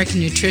Native American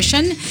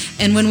nutrition.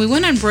 And when we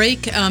went on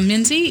break,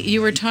 Mindy,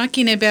 you were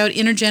talking about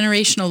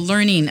intergenerational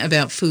learning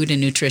about food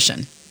and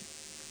nutrition.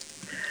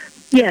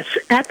 Yes,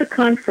 at the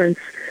conference,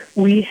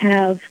 we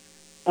have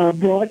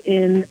brought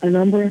in a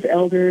number of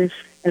elders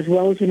as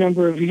well as a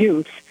number of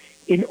youth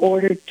in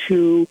order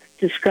to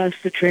discuss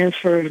the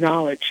transfer of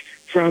knowledge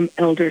from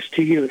elders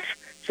to youth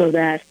so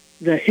that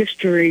the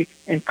history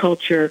and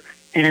culture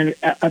and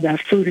about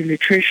food and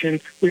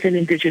nutrition within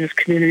Indigenous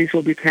communities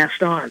will be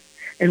passed on.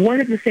 And one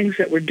of the things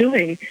that we're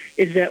doing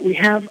is that we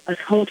have a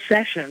whole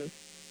session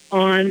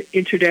on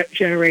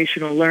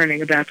intergenerational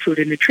learning about food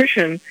and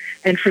nutrition.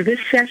 And for this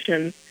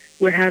session,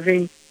 we're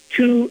having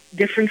two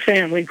different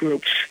family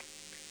groups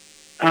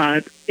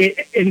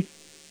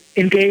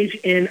engage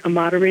in a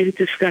moderated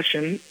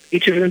discussion,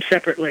 each of them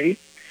separately.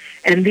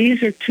 And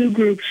these are two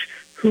groups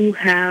who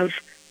have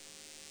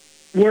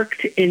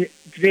worked in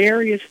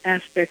various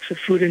aspects of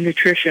food and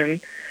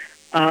nutrition,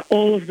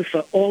 all of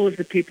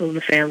the people in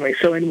the family.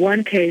 So in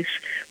one case,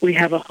 we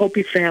have a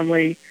Hopi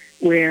family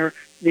where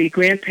the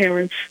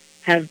grandparents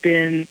have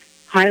been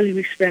highly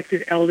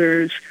respected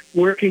elders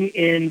working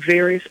in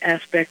various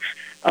aspects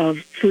of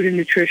food and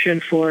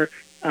nutrition for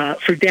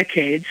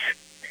decades.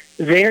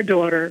 Their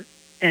daughter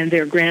and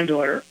their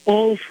granddaughter,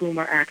 all of whom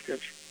are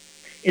active.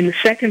 In the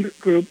second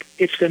group,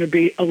 it's going to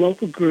be a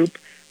local group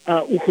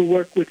who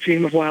work with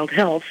Dream of Wild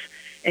Health,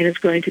 and it's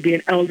going to be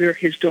an elder,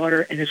 his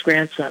daughter, and his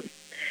grandson.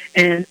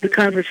 And the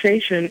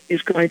conversation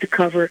is going to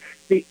cover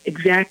the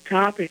exact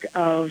topic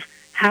of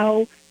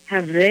how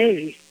have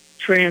they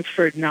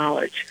transferred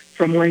knowledge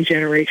from one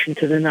generation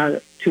to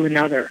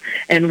another,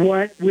 and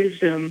what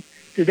wisdom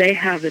do they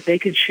have that they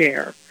can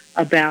share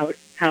about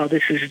how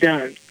this is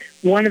done.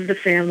 One of the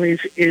families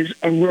is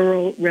a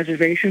rural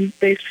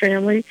reservation-based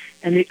family,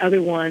 and the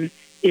other one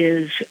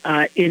is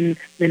in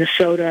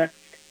Minnesota,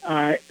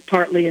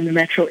 partly in the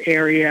metro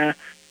area.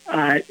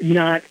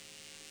 The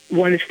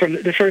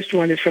first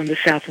one is from the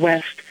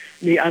Southwest.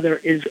 The other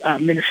is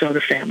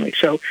Minnesota family.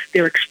 So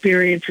their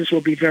experiences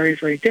will be very,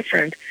 very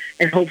different,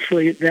 and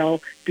hopefully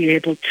they'll be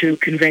able to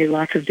convey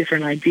lots of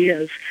different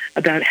ideas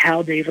about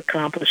how they've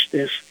accomplished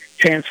this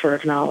transfer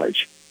of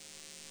knowledge.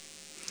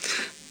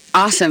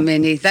 Awesome,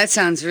 Mindy. That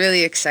sounds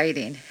really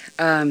exciting.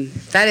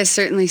 That is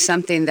certainly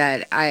something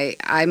that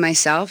I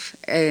myself,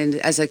 and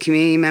as a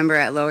community member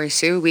at Lower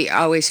Sioux, we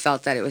always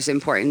felt that it was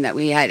important that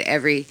we had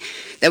every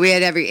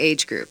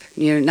age group.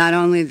 Not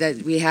only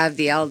that we have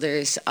the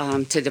elders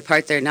to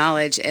depart their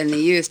knowledge and the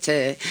youth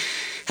to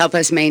help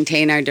us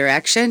maintain our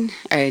direction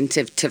and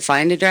to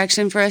find a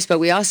direction for us. But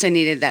we also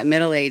needed that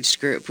middle-aged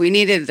group. We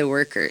needed the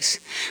workers.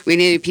 We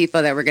needed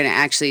people that were going to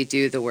actually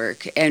do the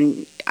work.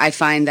 And I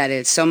find that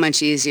it's so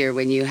much easier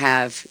when you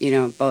have,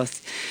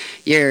 both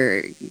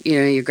your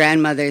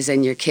grandmothers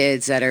and your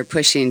kids that are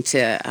pushing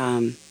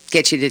to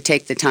get you to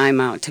take the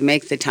time out to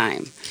make the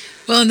time.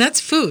 Well, and that's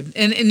food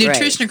and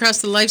nutrition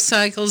across the life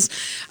cycles,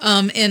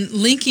 and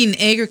linking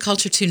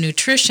agriculture to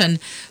nutrition.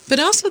 But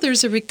also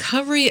there's a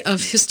recovery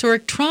of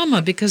historic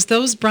trauma because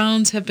those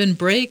grounds have been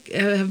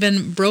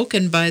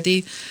broken by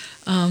the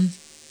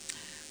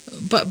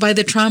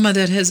trauma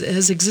that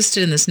has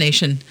existed in this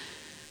nation.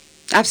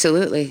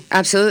 Absolutely.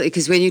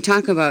 Because when you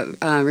talk about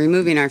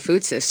removing our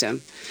food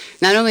system,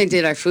 not only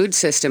did our food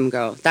system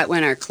go, that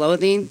went our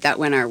clothing, that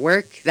went our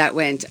work, that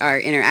went our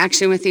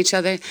interaction with each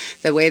other,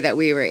 the way that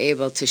we were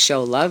able to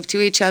show love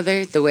to each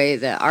other, the way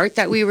the art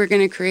that we were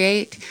going to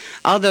create,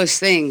 all those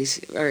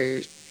things were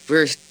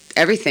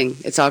everything.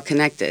 It's all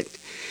connected.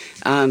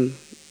 I'm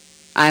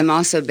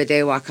also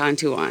Bede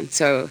Wakantuan.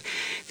 So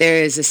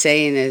there is a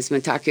saying is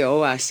Matakio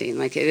Owasin,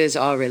 like it is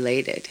all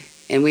related.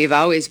 And we've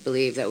always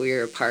believed that we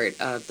are a part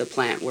of the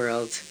plant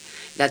world,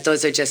 that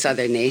those are just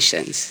other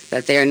nations,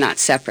 that they are not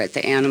separate.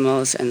 The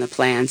animals and the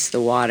plants,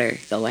 the water,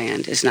 the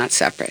land is not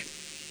separate.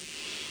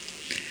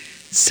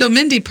 So,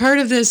 Mindy, part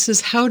of this is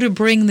how to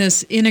bring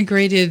this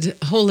integrated,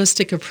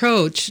 holistic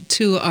approach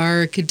to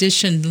our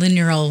conditioned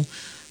linear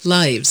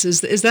lives.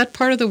 Is that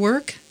part of the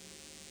work?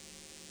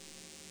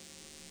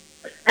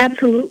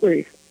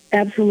 Absolutely.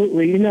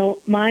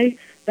 My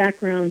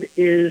background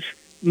is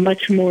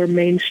much more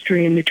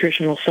mainstream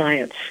nutritional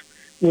science,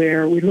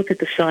 where we look at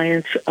the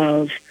science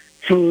of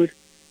food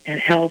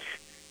and health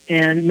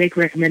and make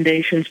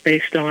recommendations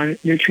based on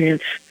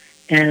nutrients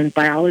and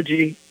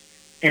biology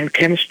and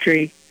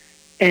chemistry.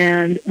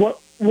 And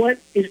what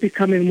is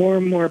becoming more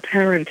and more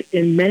apparent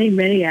in many,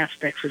 many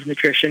aspects of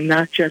nutrition,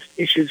 not just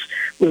issues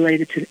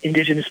related to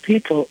Indigenous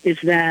people, is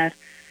that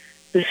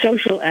the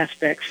social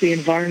aspects, the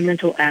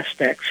environmental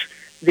aspects,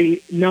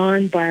 the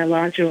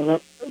non-biological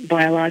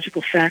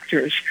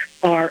factors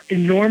are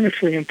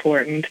enormously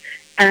important,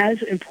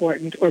 as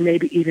important or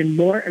maybe even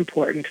more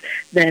important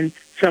than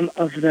some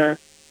of the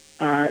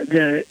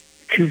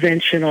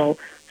conventional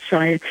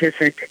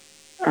scientific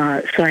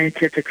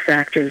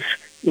factors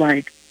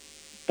like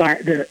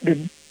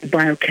the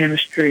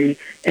biochemistry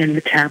and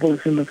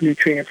metabolism of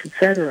nutrients,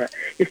 etc.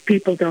 If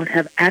people don't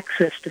have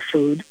access to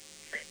food,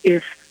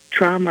 if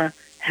trauma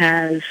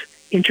has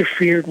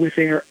interfered with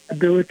their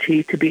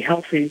ability to be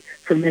healthy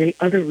for many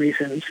other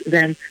reasons,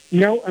 then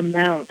no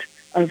amount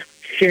of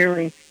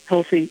sharing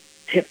healthy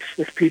tips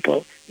with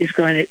people is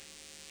going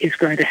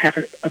to have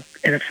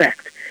an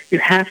effect. You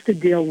have to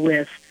deal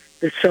with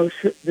the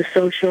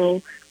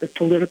social, the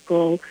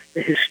political,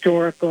 the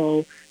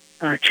historical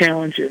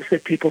challenges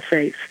that people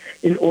face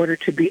in order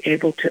to be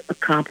able to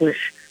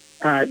accomplish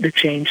the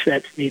change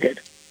that's needed.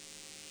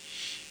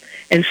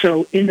 And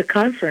so in the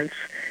conference,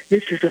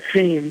 this is a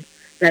theme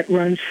that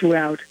runs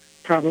throughout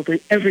probably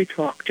every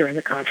talk during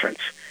the conference.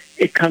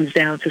 It comes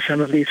down to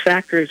some of these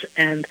factors,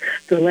 and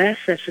the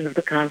last session of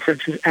the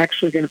conference is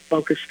actually going to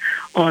focus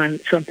on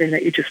something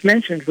that you just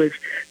mentioned,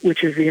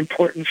 which is the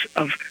importance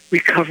of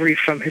recovery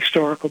from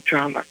historical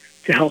trauma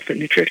to health and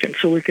nutrition.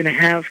 So we're going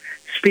to have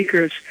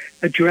speakers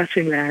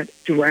addressing that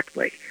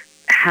directly,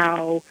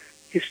 how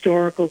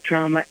historical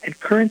trauma and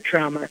current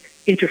trauma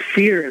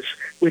interferes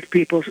with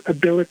people's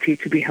ability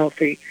to be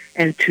healthy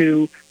and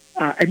to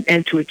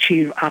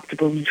achieve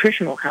optimal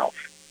nutritional health.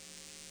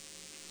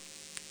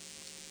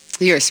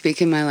 You are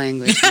speaking my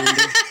language,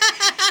 Mindy.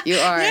 You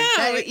are.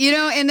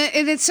 Yeah. And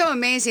it's so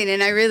amazing,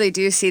 and I really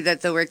do see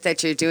that the work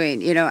that you're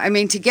doing,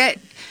 to get,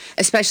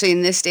 especially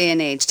in this day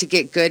and age, to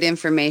get good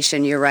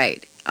information, you're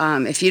right.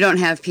 If you don't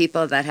have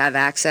people that have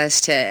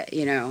access to,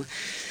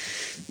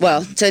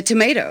 to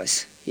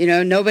tomatoes,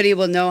 nobody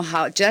will know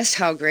how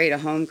great a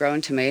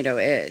homegrown tomato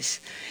is.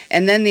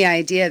 And then the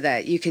idea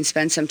that you can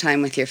spend some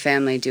time with your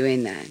family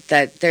doing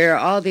that there are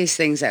all these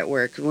things at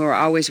work. We're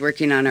always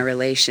working on our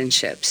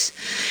relationships.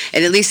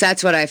 And at least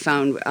that's what I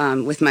found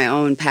with my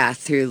own path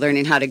through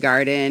learning how to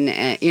garden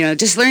and,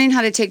 just learning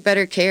how to take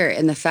better care.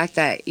 And the fact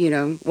that,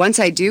 once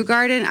I do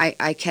garden,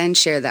 I can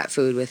share that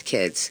food with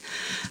kids.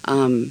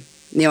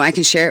 I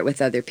can share it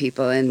with other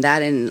people. And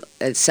that in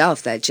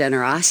itself, that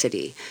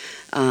generosity,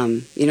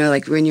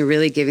 like when you're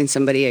really giving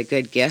somebody a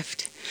good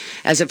gift,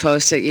 as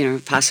opposed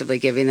to, possibly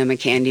giving them a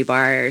candy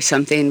bar or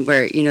something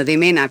where, they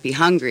may not be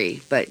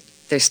hungry, but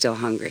they're still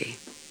hungry.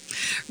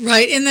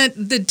 Right, and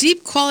the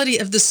deep quality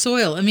of the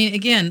soil. I mean,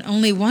 again,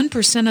 only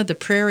 1% of the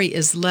prairie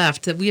is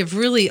left. That we have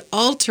really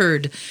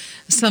altered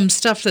some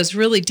stuff that's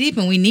really deep,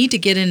 and we need to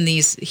get in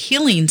these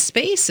healing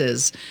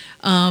spaces.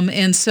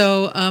 And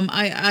so,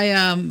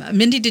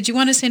 Mindy, did you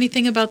want to say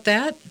anything about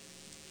that?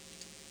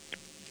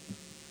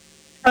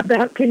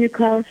 Can you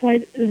clarify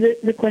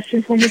the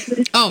question for me,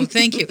 please? Oh,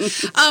 thank you.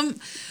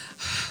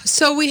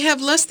 So we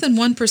have less than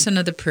 1%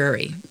 of the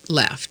prairie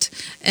left.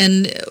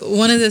 And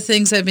one of the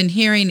things I've been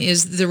hearing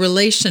is the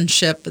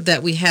relationship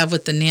that we have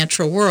with the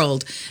natural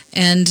world.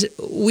 And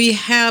we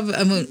have,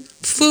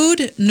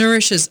 food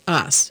nourishes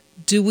us.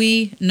 Do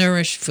we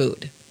nourish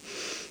food?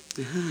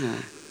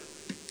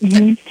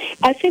 Mm-hmm.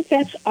 I think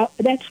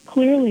that's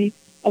clearly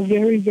a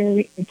very,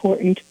 very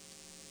important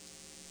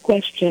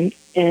question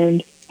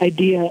and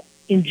idea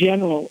in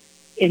general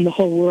in the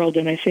whole world.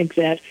 And I think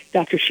that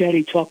Dr.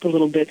 Shetty talked a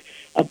little bit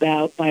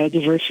about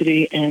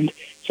biodiversity and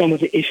some of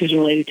the issues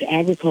related to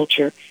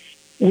agriculture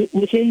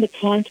within the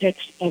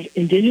context of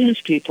Indigenous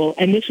people.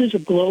 And this is a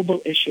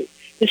global issue.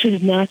 This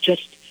is not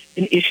just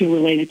an issue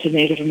related to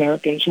Native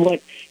Americans.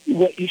 What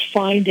you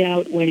find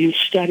out when you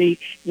study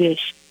this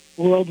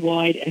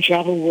worldwide and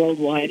travel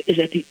worldwide is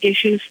that the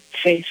issues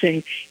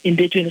facing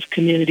Indigenous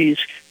communities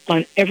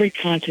on every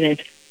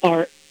continent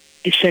are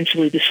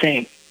essentially the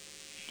same.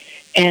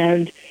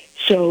 And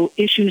so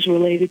issues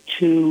related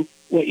to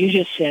what you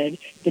just said,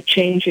 the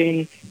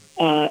changing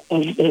of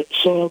the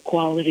soil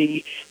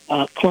quality,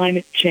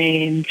 climate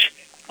change,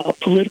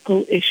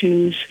 political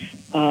issues,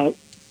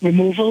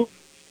 removal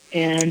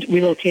and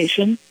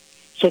relocation,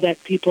 so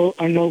that people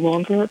are no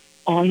longer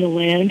on the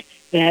land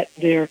that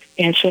their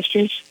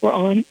ancestors were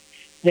on.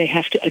 They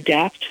have to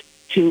adapt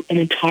to an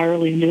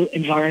entirely new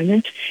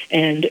environment.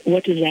 And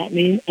what does that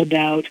mean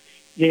about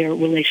their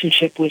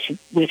relationship with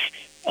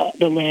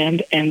the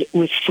land and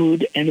with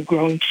food and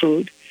growing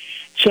food?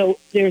 So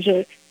there's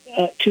to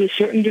a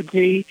certain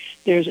degree,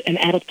 there's an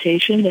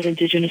adaptation that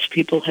Indigenous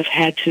people have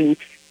had to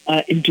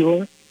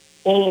endure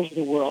all over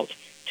the world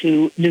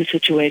to new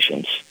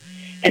situations.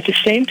 At the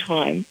same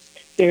time,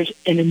 there's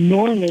an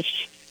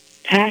enormous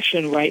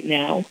passion right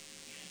now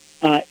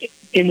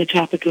in the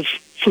topic of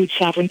food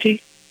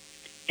sovereignty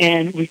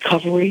and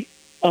recovery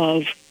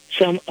of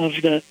some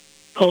of the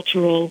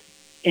cultural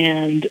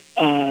and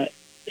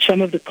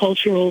some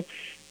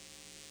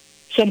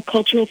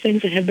cultural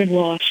things that have been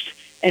lost,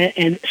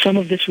 and some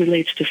of this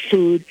relates to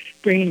food,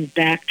 bringing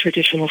back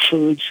traditional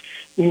foods,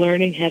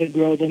 learning how to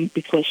grow them,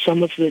 because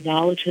some of the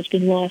knowledge has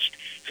been lost.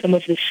 Some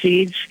of the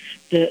seeds,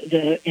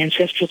 the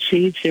ancestral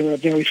seeds, there are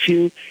very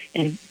few,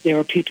 and there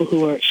are people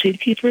who are seed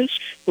keepers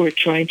who are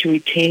trying to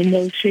retain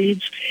those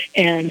seeds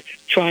and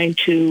trying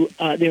to.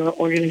 There are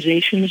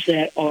organizations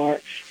that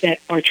are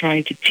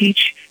trying to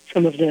teach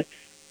some of the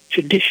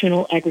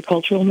traditional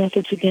agricultural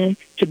methods again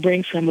to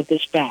bring some of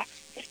this back.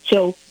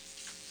 So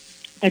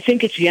I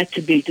think it's yet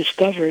to be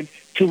discovered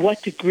to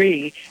what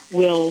degree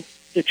will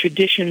the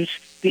traditions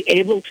be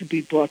able to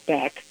be brought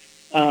back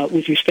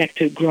with respect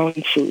to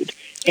growing food,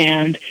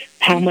 and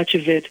how much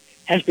of it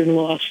has been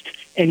lost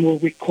and will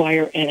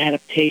require an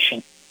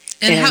adaptation.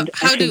 And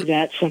I think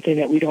that's something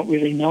that we don't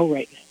really know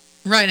right now.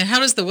 Right, and how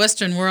does the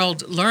Western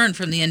world learn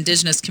from the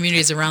Indigenous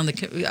communities around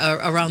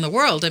the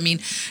world? I mean,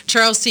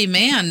 Charles C.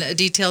 Mann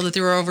detailed that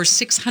there are over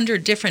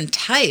 600 different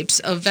types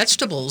of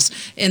vegetables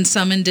in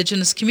some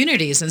Indigenous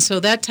communities, and so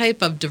that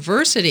type of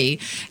diversity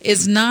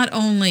is not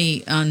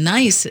only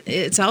nice,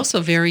 it's also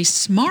very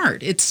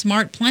smart. It's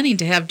smart planning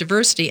to have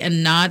diversity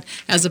and not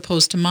as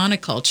opposed to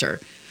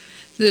monoculture.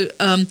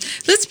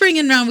 Let's bring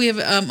in now, we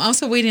have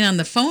also waiting on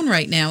the phone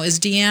right now is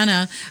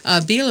Deanna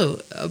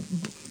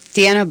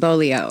Deanna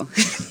Bolio.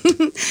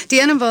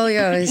 Deanna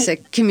Bolio is a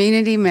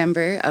community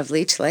member of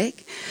Leech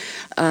Lake,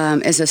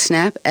 is a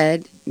SNAP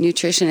Ed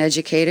nutrition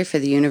educator for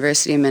the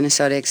University of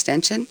Minnesota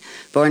Extension,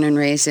 born and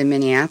raised in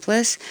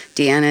Minneapolis.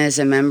 Deanna is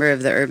a member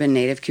of the urban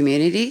Native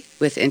community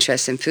with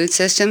interest in food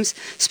systems,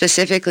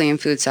 specifically in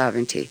food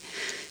sovereignty.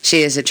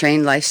 She is a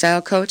trained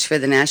lifestyle coach for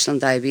the National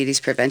Diabetes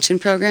Prevention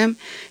Program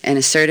and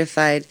a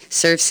certified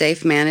Serve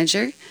Safe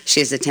manager.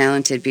 She is a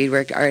talented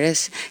beadwork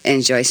artist and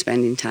enjoys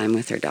spending time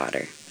with her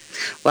daughter.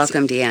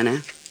 Welcome,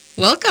 Deanna.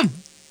 Welcome.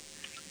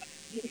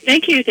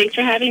 Thank you. Thanks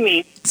for having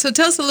me. So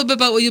tell us a little bit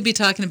about what you'll be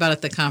talking about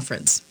at the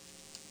conference.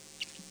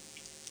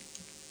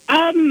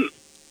 I'm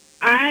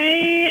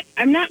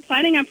not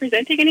planning on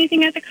presenting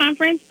anything at the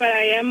conference, but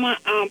I am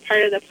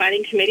part of the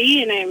planning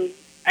committee, and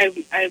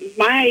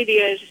my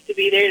idea is just to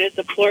be there to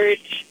support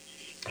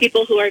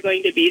people who are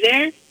going to be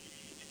there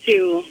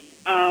to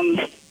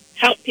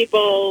help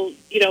people,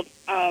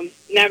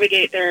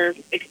 navigate their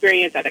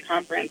experience at the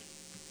conference.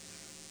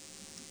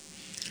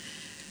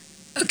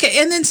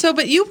 Okay, and then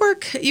but you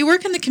work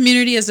in the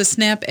community as a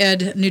SNAP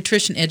Ed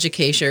nutrition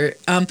educator.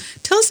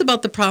 Tell us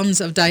about the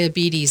problems of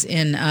diabetes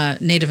in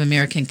Native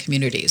American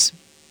communities.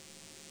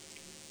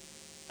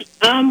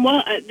 So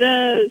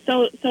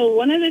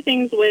one of the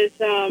things with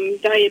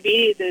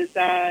diabetes is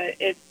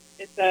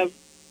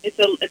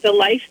it's a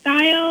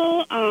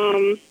lifestyle.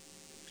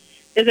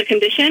 It's a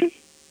condition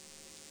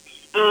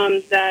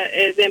that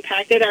has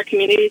impacted our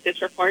communities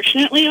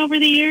disproportionately over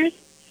the years.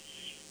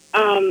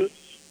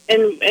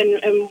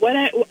 And what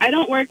I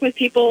don't work with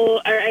people,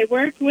 or I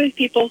work with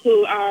people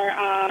who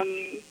are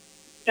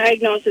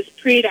diagnosed as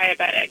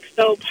pre-diabetic.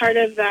 So part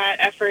of that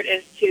effort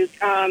is to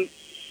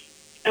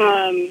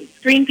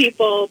screen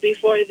people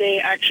before they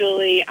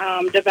actually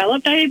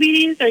develop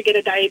diabetes or get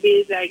a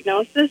diabetes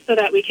diagnosis, so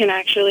that we can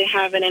actually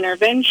have an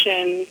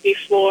intervention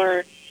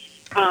before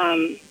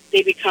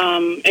they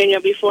become,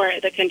 before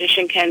the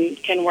condition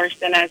can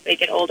worsen as they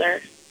get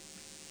older.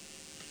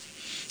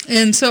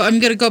 And so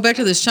I'm going to go back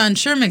to the Sean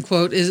Sherman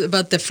quote is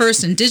about the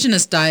first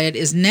indigenous diet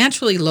is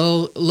naturally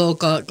low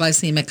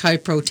glycemic, high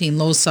protein,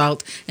 low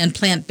salt, and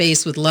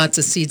plant-based with lots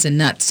of seeds and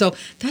nuts. So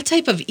that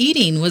type of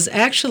eating was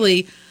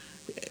actually...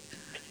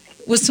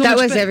 That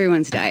was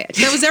everyone's diet.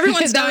 That was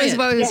everyone's diet. That was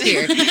what was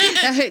here.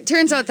 It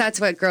turns out that's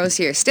what grows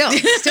here. Still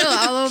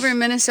all over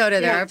Minnesota,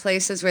 there are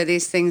places where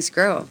these things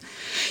grow.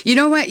 You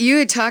know what? You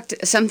had talked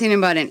something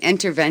about an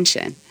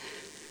intervention.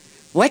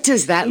 What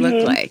does that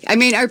look like? I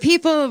mean, are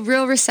people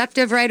real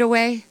receptive right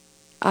away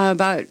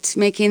about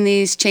making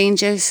these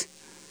changes?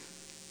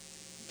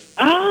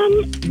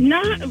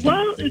 That's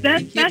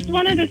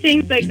one of the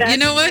things like that. You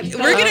know what?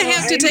 We're going to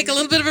have to take a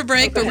little bit of a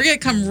break, but we're going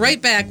to come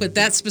right back with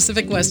that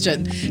specific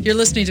question. You're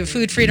listening to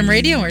Food Freedom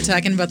Radio, and we're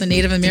talking about the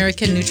Native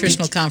American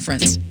Nutritional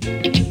Conference.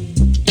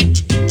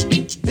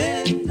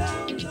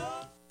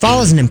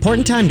 Fall is an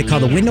important time to call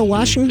the window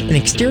washing and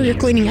exterior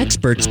cleaning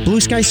experts Blue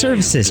Sky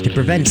Services to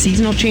prevent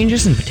seasonal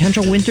changes and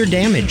potential winter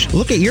damage.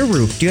 Look at your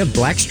roof. Do you have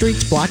black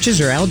streaks,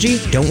 blotches, or algae?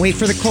 Don't wait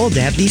for the cold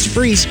to have these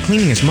freeze.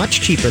 Cleaning is much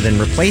cheaper than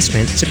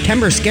replacement.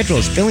 September's schedule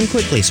is filling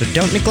quickly, so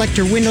don't neglect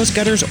your windows,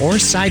 gutters, or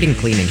siding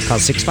cleaning. Call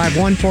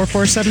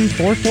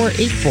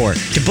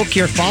 651-447-4484 to book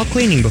your fall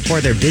cleaning before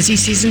their busy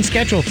season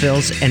schedule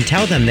fills, and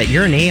tell them that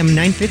you're an AM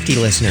 950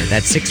 listener.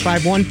 That's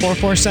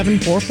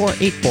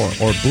 651-447-4484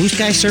 or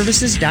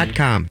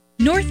blueskyservices.com.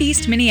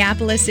 Northeast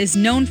Minneapolis is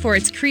known for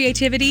its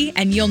creativity,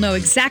 and you'll know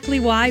exactly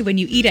why when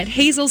you eat at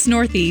Hazel's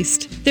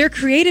Northeast. Their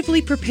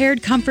creatively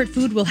prepared comfort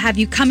food will have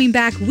you coming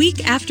back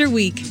week after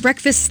week.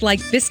 Breakfasts like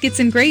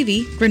biscuits and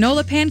gravy,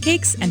 granola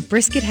pancakes, and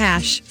brisket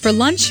hash. For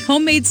lunch,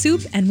 homemade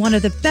soup and one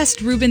of the best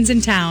Reubens in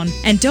town.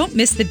 And don't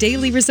miss the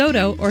daily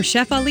risotto or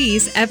Chef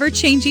Ali's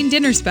ever-changing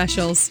dinner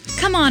specials.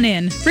 Come on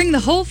in. Bring the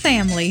whole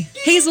family.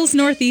 Hazel's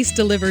Northeast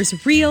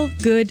delivers real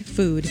good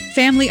food.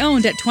 Family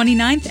owned at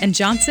 29th and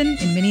Johnson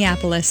in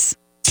Minneapolis.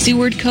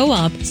 Seward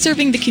Co-op,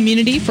 serving the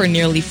community for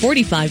nearly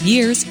 45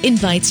 years,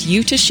 invites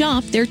you to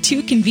shop their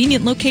two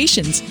convenient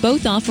locations,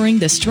 both offering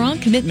the strong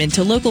commitment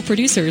to local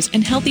producers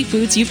and healthy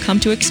foods you've come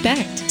to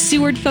expect.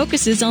 Seward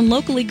focuses on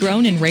locally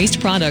grown and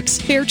raised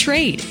products, fair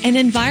trade, and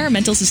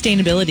environmental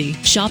sustainability.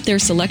 Shop their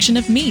selection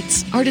of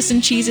meats,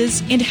 artisan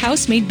cheeses, and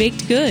house-made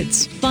baked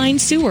goods.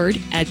 Find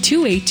Seward at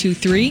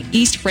 2823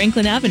 East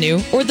Franklin Avenue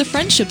or the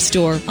Friendship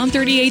Store on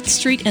 38th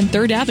Street and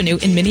 3rd Avenue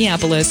in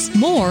Minneapolis.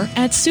 More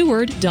at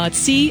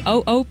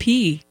seward.coop.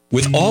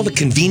 With all the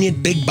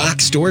convenient big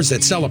box stores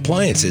that sell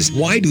appliances,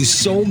 why do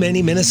so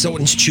many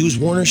Minnesotans choose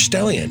Warner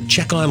Stellian?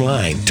 Check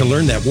online to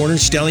learn that Warner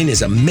Stellian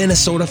is a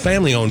Minnesota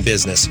family-owned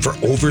business for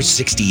over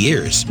 60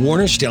 years.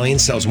 Warner Stellian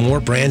sells more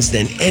brands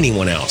than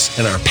anyone else,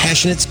 and our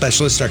passionate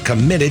specialists are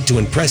committed to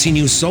impressing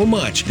you so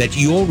much that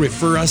you'll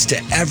refer us to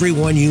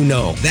everyone you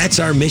know. That's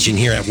our mission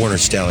here at Warner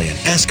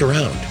Stellian. Ask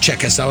around,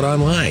 check us out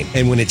online,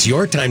 and when it's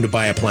your time to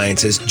buy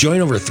appliances,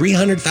 join over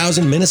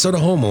 300,000 Minnesota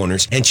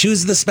homeowners and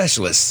choose the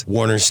specialists,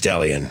 Warner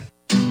Stellian.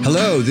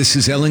 Hello, this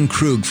is Ellen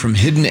Krug from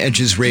Hidden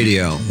Edges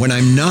Radio. When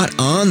I'm not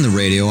on the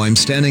radio, I'm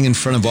standing in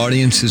front of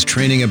audiences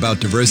training about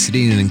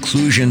diversity and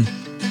inclusion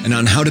and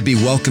on how to be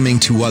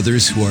welcoming to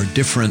others who are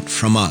different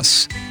from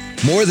us.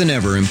 More than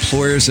ever,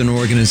 employers and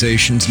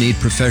organizations need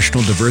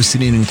professional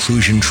diversity and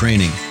inclusion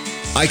training.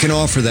 I can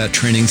offer that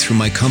training through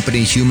my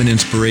company, Human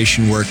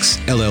Inspiration Works,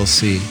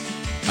 LLC.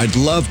 I'd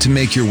love to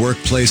make your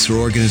workplace or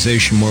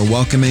organization more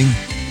welcoming.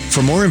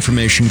 For more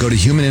information, go to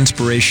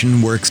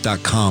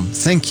humaninspirationworks.com.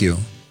 Thank you.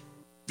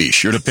 Be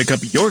sure to pick up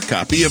your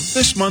copy of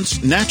this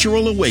month's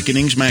Natural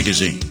Awakenings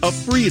magazine, a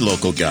free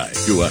local guide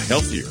to a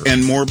healthier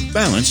and more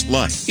balanced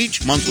life.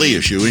 Each monthly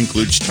issue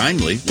includes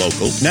timely,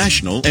 local,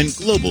 national, and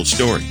global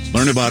stories.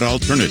 Learn about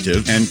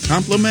alternative and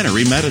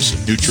complementary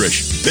medicine,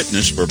 nutrition,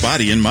 fitness for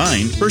body and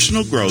mind,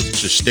 personal growth,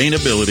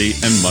 sustainability,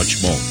 and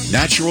much more.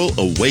 Natural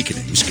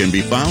Awakenings can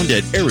be found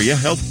at area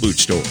health food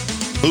stores,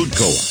 food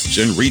co-ops,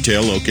 and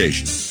retail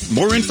locations.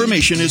 More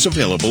information is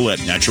available at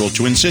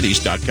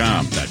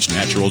naturaltwincities.com. That's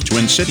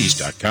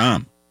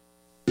naturaltwincities.com.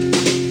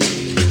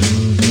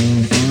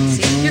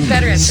 You're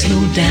better at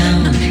Slow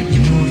down, you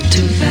move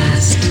too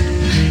fast.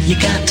 You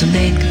got to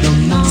make the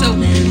morning. So,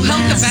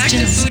 welcome back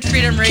to Food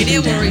Freedom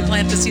Radio, where we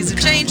plant the seeds of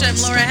change. I'm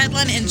Laura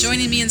Hedlund, and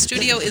joining me in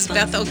studio is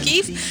Beth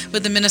O'Keefe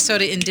with the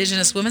Minnesota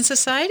Indigenous Women's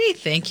Society.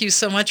 Thank you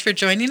so much for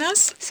joining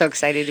us. So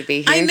excited to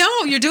be here. I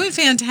know, you're doing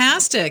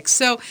fantastic.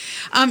 So,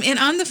 and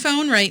on the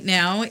phone right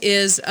now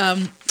is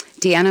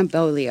Deanna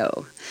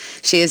Bolio.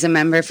 She is a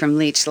member from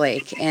Leech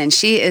Lake, and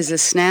she is a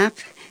SNAP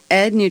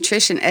Ed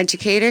nutrition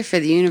educator for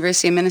the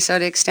University of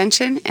Minnesota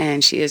Extension,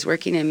 and she is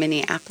working in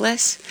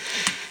Minneapolis.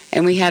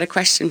 And we had a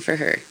question for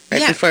her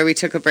before we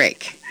took a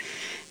break.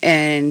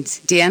 And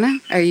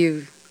Deanna,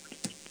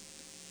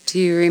 do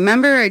you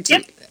remember? Or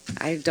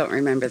I don't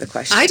remember the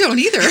question. I don't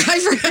either.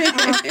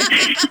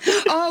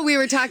 Oh, we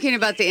were talking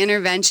about the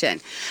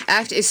intervention.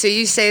 So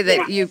you say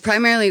that you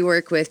primarily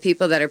work with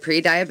people that are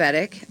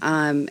pre-diabetic,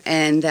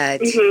 and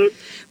that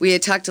we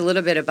had talked a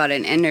little bit about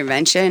an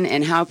intervention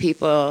and how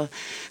people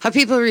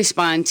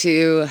respond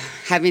to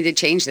having to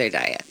change their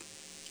diet.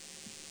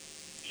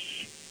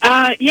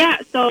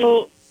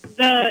 So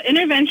the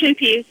intervention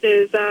piece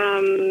is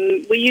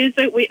we use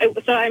it.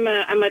 So I'm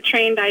a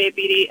trained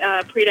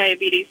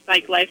pre-diabetes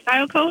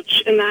lifestyle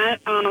coach, and that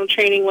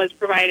training was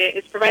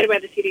provided by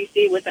the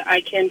CDC with the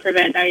I Can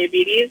Prevent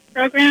Diabetes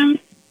program.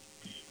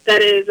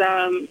 That is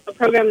a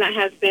program that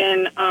has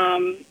been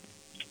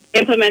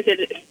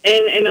implemented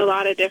in a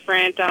lot of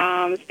different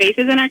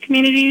spaces in our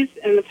communities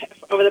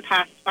over the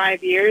past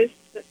 5 to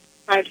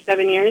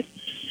 7 years.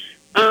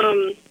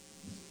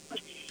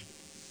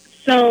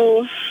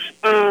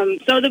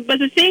 But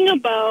the thing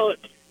about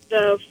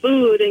the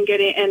food and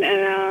getting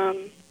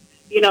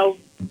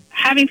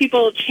having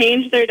people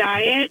change their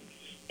diet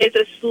is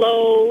a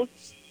slow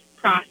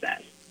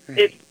process. Right.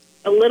 It's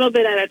a little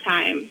bit at a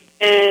time,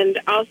 and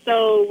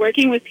also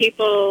working with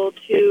people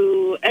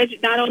to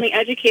not only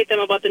educate them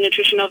about the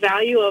nutritional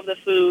value of the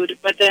food,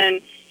 but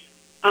then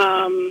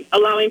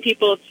allowing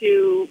people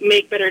to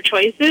make better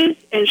choices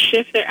and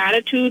shift their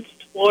attitudes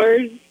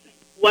towards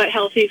what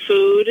healthy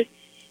food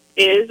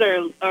is,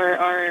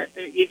 or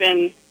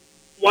even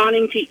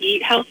wanting to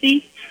eat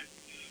healthy.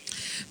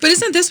 But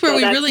isn't this where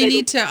we really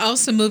need to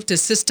also move to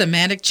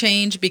systematic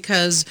change?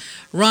 Because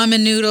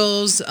ramen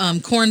noodles,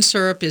 corn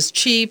syrup is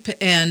cheap,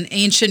 and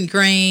ancient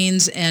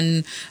grains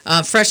and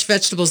fresh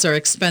vegetables are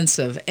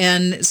expensive.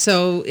 And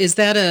so it's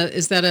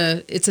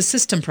a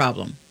system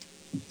problem.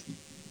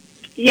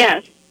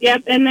 Yes.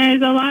 Yep, and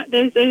there's a lot.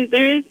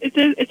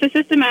 It's a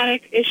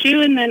systematic issue,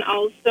 and then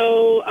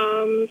also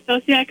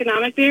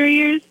socioeconomic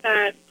barriers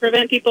that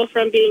prevent people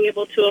from being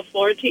able to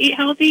afford to eat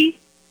healthy.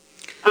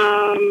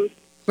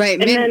 Right,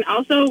 and then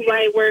also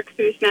my work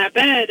through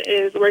SNAP-Ed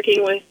is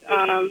working with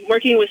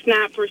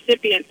SNAP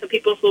recipients, so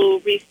people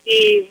who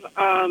receive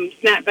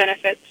SNAP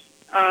benefits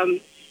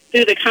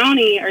through the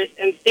county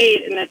and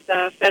state, and it's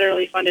a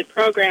federally funded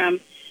program.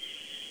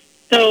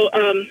 So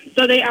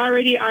they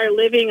already are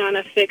living on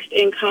a fixed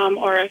income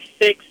or a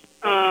fixed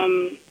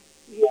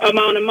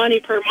amount of money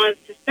per month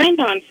to spend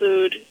on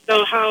food.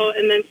 So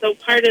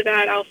part of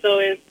that also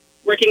is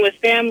working with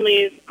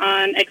families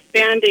on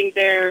expanding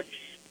their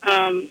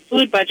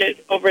food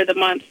budget over the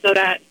month, so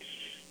that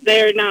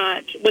they're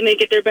not, when they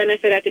get their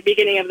benefit at the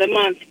beginning of the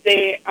month,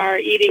 they are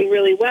eating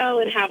really well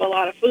and have a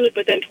lot of food,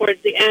 but then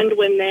towards the end,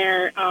 when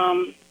their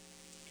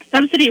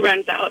subsidy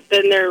runs out,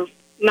 then they're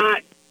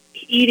not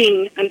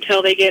eating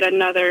until they get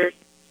until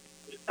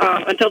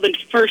the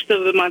first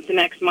of the month the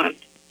next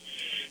month.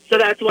 So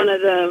that's one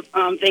of the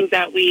things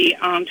that we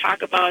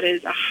talk about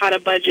is how to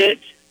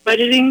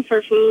budgeting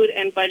for food,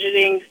 and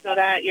budgeting so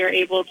that you're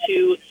able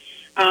to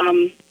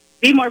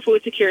be more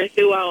food secure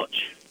throughout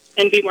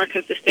and be more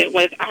consistent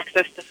with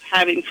access to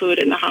having food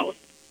in the house.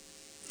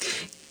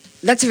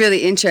 That's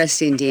really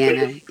interesting,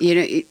 Deanna.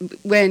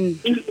 When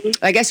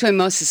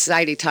most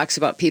society talks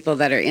about people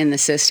that are in the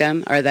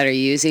system or that are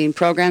using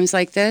programs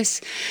like this,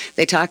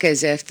 they talk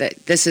as if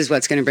that this is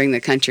what's going to bring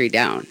the country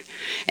down.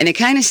 And it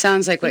kind of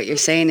sounds like what you're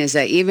saying is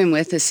that even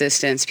with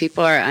assistance,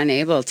 people are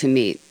unable to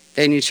meet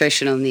their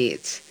nutritional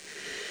needs.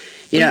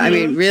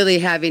 Really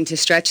having to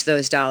stretch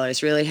those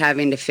dollars, really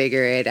having to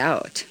figure it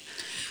out.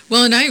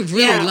 Well, and I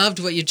really loved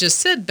what you just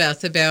said,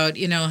 Beth, about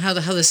how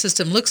the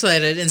system looks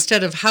at it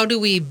instead of how do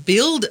we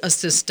build a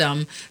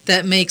system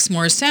that makes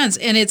more sense.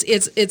 And it's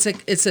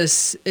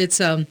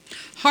a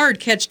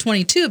hard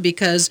catch-22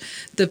 because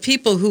the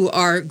people who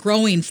are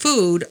growing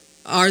food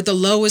are the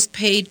lowest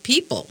paid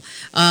people.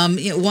 1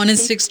 in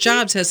 6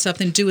 jobs has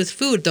something to do with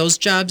food. Those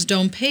jobs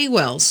don't pay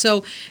well.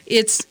 So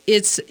it's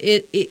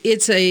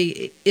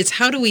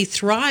how do we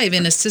thrive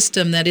in a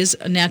system that is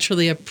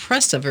naturally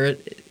oppressive?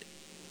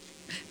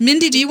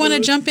 Mindy, do you want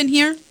to jump in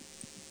here?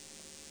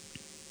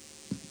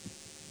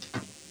 I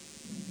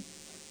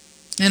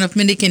don't know if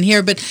Mindy can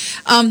hear, but...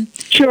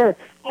 Sure.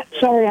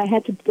 Sorry, I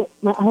had to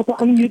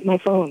unmute my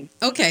phone.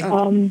 Okay.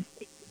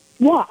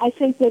 I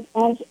think that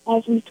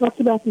as we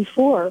talked about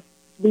before,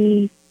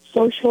 the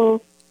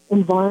social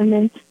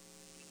environment,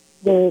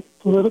 the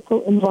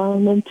political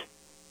environment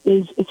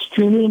is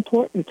extremely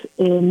important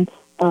in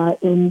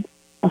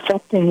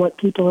affecting what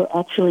people are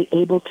actually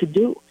able to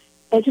do.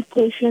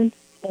 Education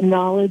and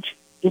knowledge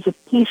is a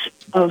piece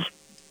of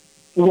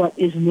what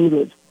is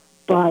needed,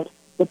 but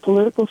the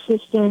political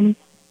system,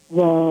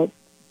 the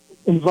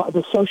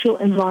social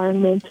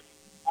environment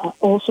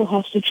also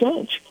has to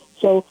change.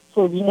 So,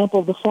 for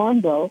example, the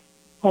Farm Bill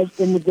has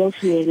been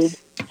negotiated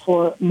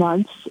for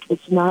months.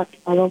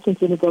 I don't think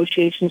the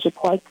negotiations are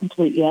quite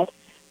complete yet,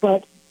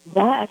 but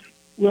that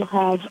will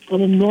have an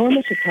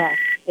enormous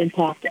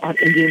impact on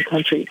Indian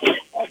country.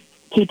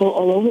 People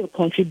all over the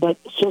country, but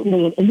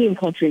certainly in Indian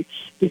country,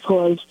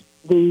 because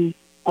the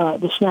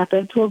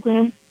SNAP-Ed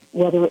program,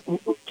 to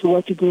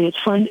what degree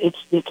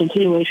it's the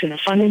continuation of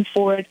funding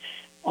for it,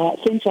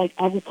 things like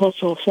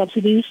agricultural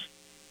subsidies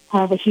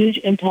have a huge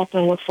impact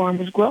on what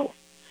farmers grow.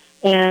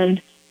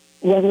 And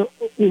whether,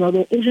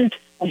 there isn't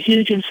a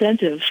huge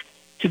incentive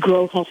to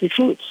grow healthy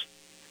foods.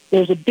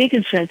 There's a big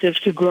incentive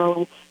to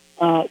grow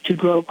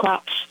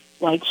crops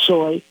like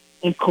soy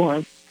and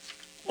corn,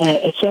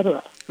 et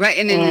cetera. Right,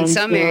 and in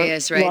some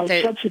areas, right? There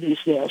are subsidies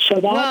there.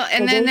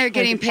 And then they're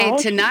getting paid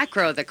to not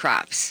grow the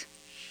crops.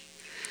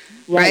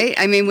 Right?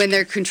 I mean, when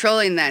they're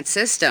controlling that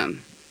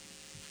system.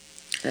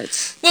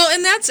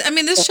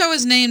 This show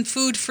is named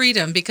Food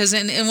Freedom because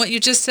in what you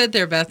just said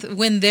there, Beth,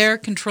 when they're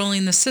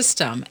controlling the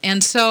system.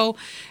 And so,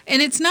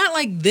 and it's not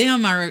like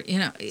them are,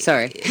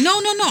 Sorry. No,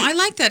 I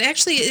like that.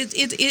 Actually,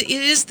 it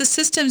is the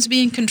systems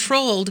being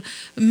controlled,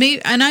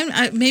 maybe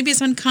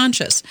it's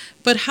unconscious.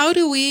 But how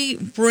do we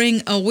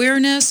bring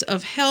awareness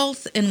of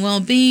health and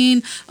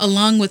well-being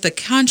along with a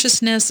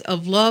consciousness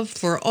of love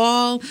for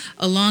all,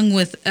 along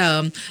with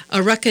a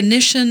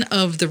recognition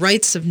of the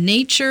rights of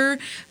nature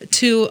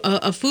to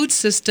a food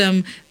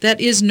system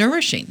that is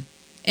nourishing?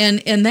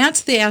 And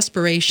that's the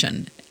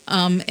aspiration.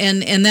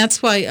 And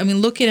that's why,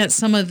 looking at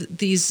some of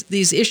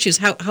these issues,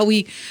 how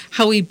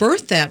we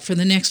birth that for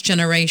the next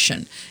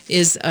generation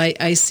is,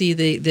 I see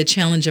the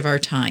challenge of our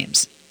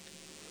times.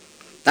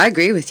 I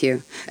agree with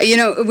you.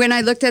 When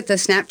I looked at the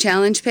SNAP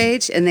Challenge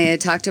page and they had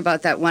talked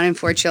about that 1 in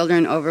 4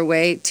 children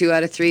overweight, 2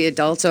 out of 3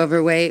 adults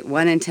overweight,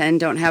 1 in 10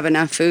 don't have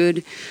enough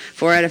food,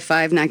 4 out of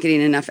 5 not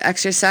getting enough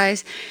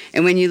exercise.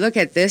 And when you look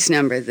at this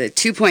number, the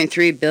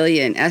 $2.3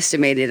 billion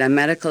estimated on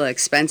medical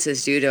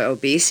expenses due to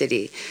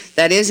obesity,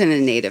 that isn't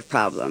a native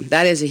problem.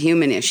 That is a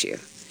human issue,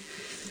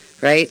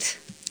 right?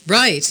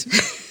 Right.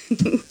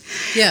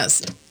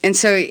 Yes. And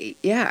so,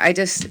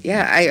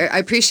 I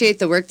appreciate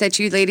the work that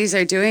you ladies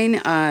are doing.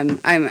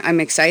 I'm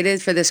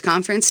excited for this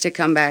conference to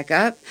come back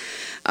up.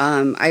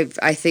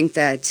 I think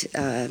that,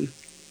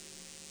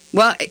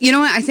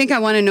 I think I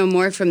want to know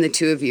more from the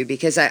two of you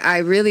because I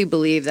really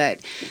believe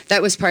that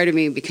was part of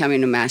me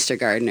becoming a master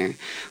gardener,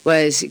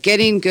 was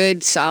getting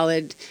good,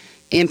 solid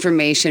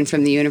information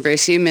from the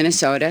University of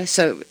Minnesota.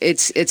 So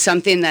it's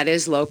something that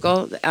is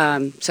local.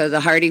 So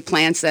the hardy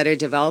plants that are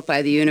developed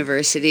by the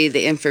university,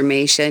 the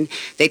information,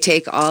 they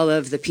take all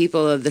of the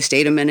people of the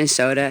state of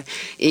Minnesota,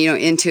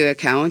 into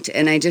account.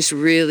 And I just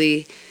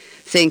really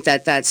think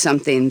that that's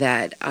something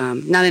that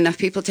not enough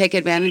people take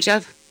advantage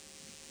of.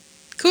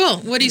 Cool.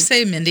 What do you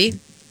say, Mindy?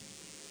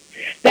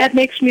 That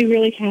makes me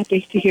really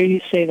happy to hear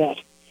you say that,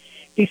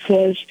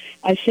 because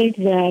I think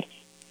that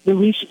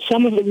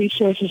some of the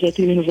resources at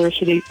the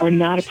university are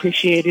not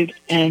appreciated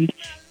and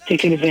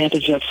taken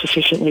advantage of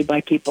sufficiently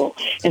by people.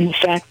 And the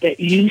fact that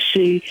you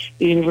see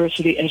the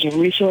university as a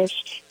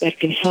resource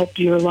that can help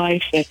your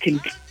life, that can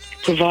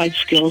provide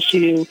skills to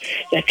you,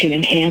 that can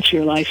enhance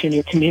your life and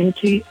your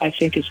community, I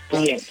think is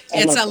brilliant.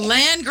 It's a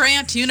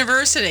land-grant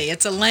university.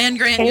 It's a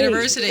land-grant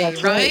university,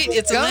 right?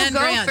 It's a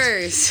land-grant.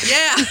 Gophers.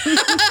 Yeah.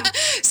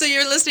 So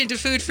you're listening to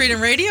Food Freedom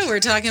Radio.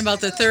 We're talking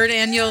about the 3rd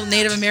Annual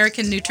Native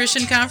American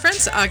Nutrition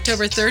Conference,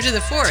 October 3rd to the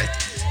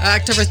 4th.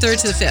 October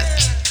 3rd to the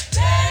 5th.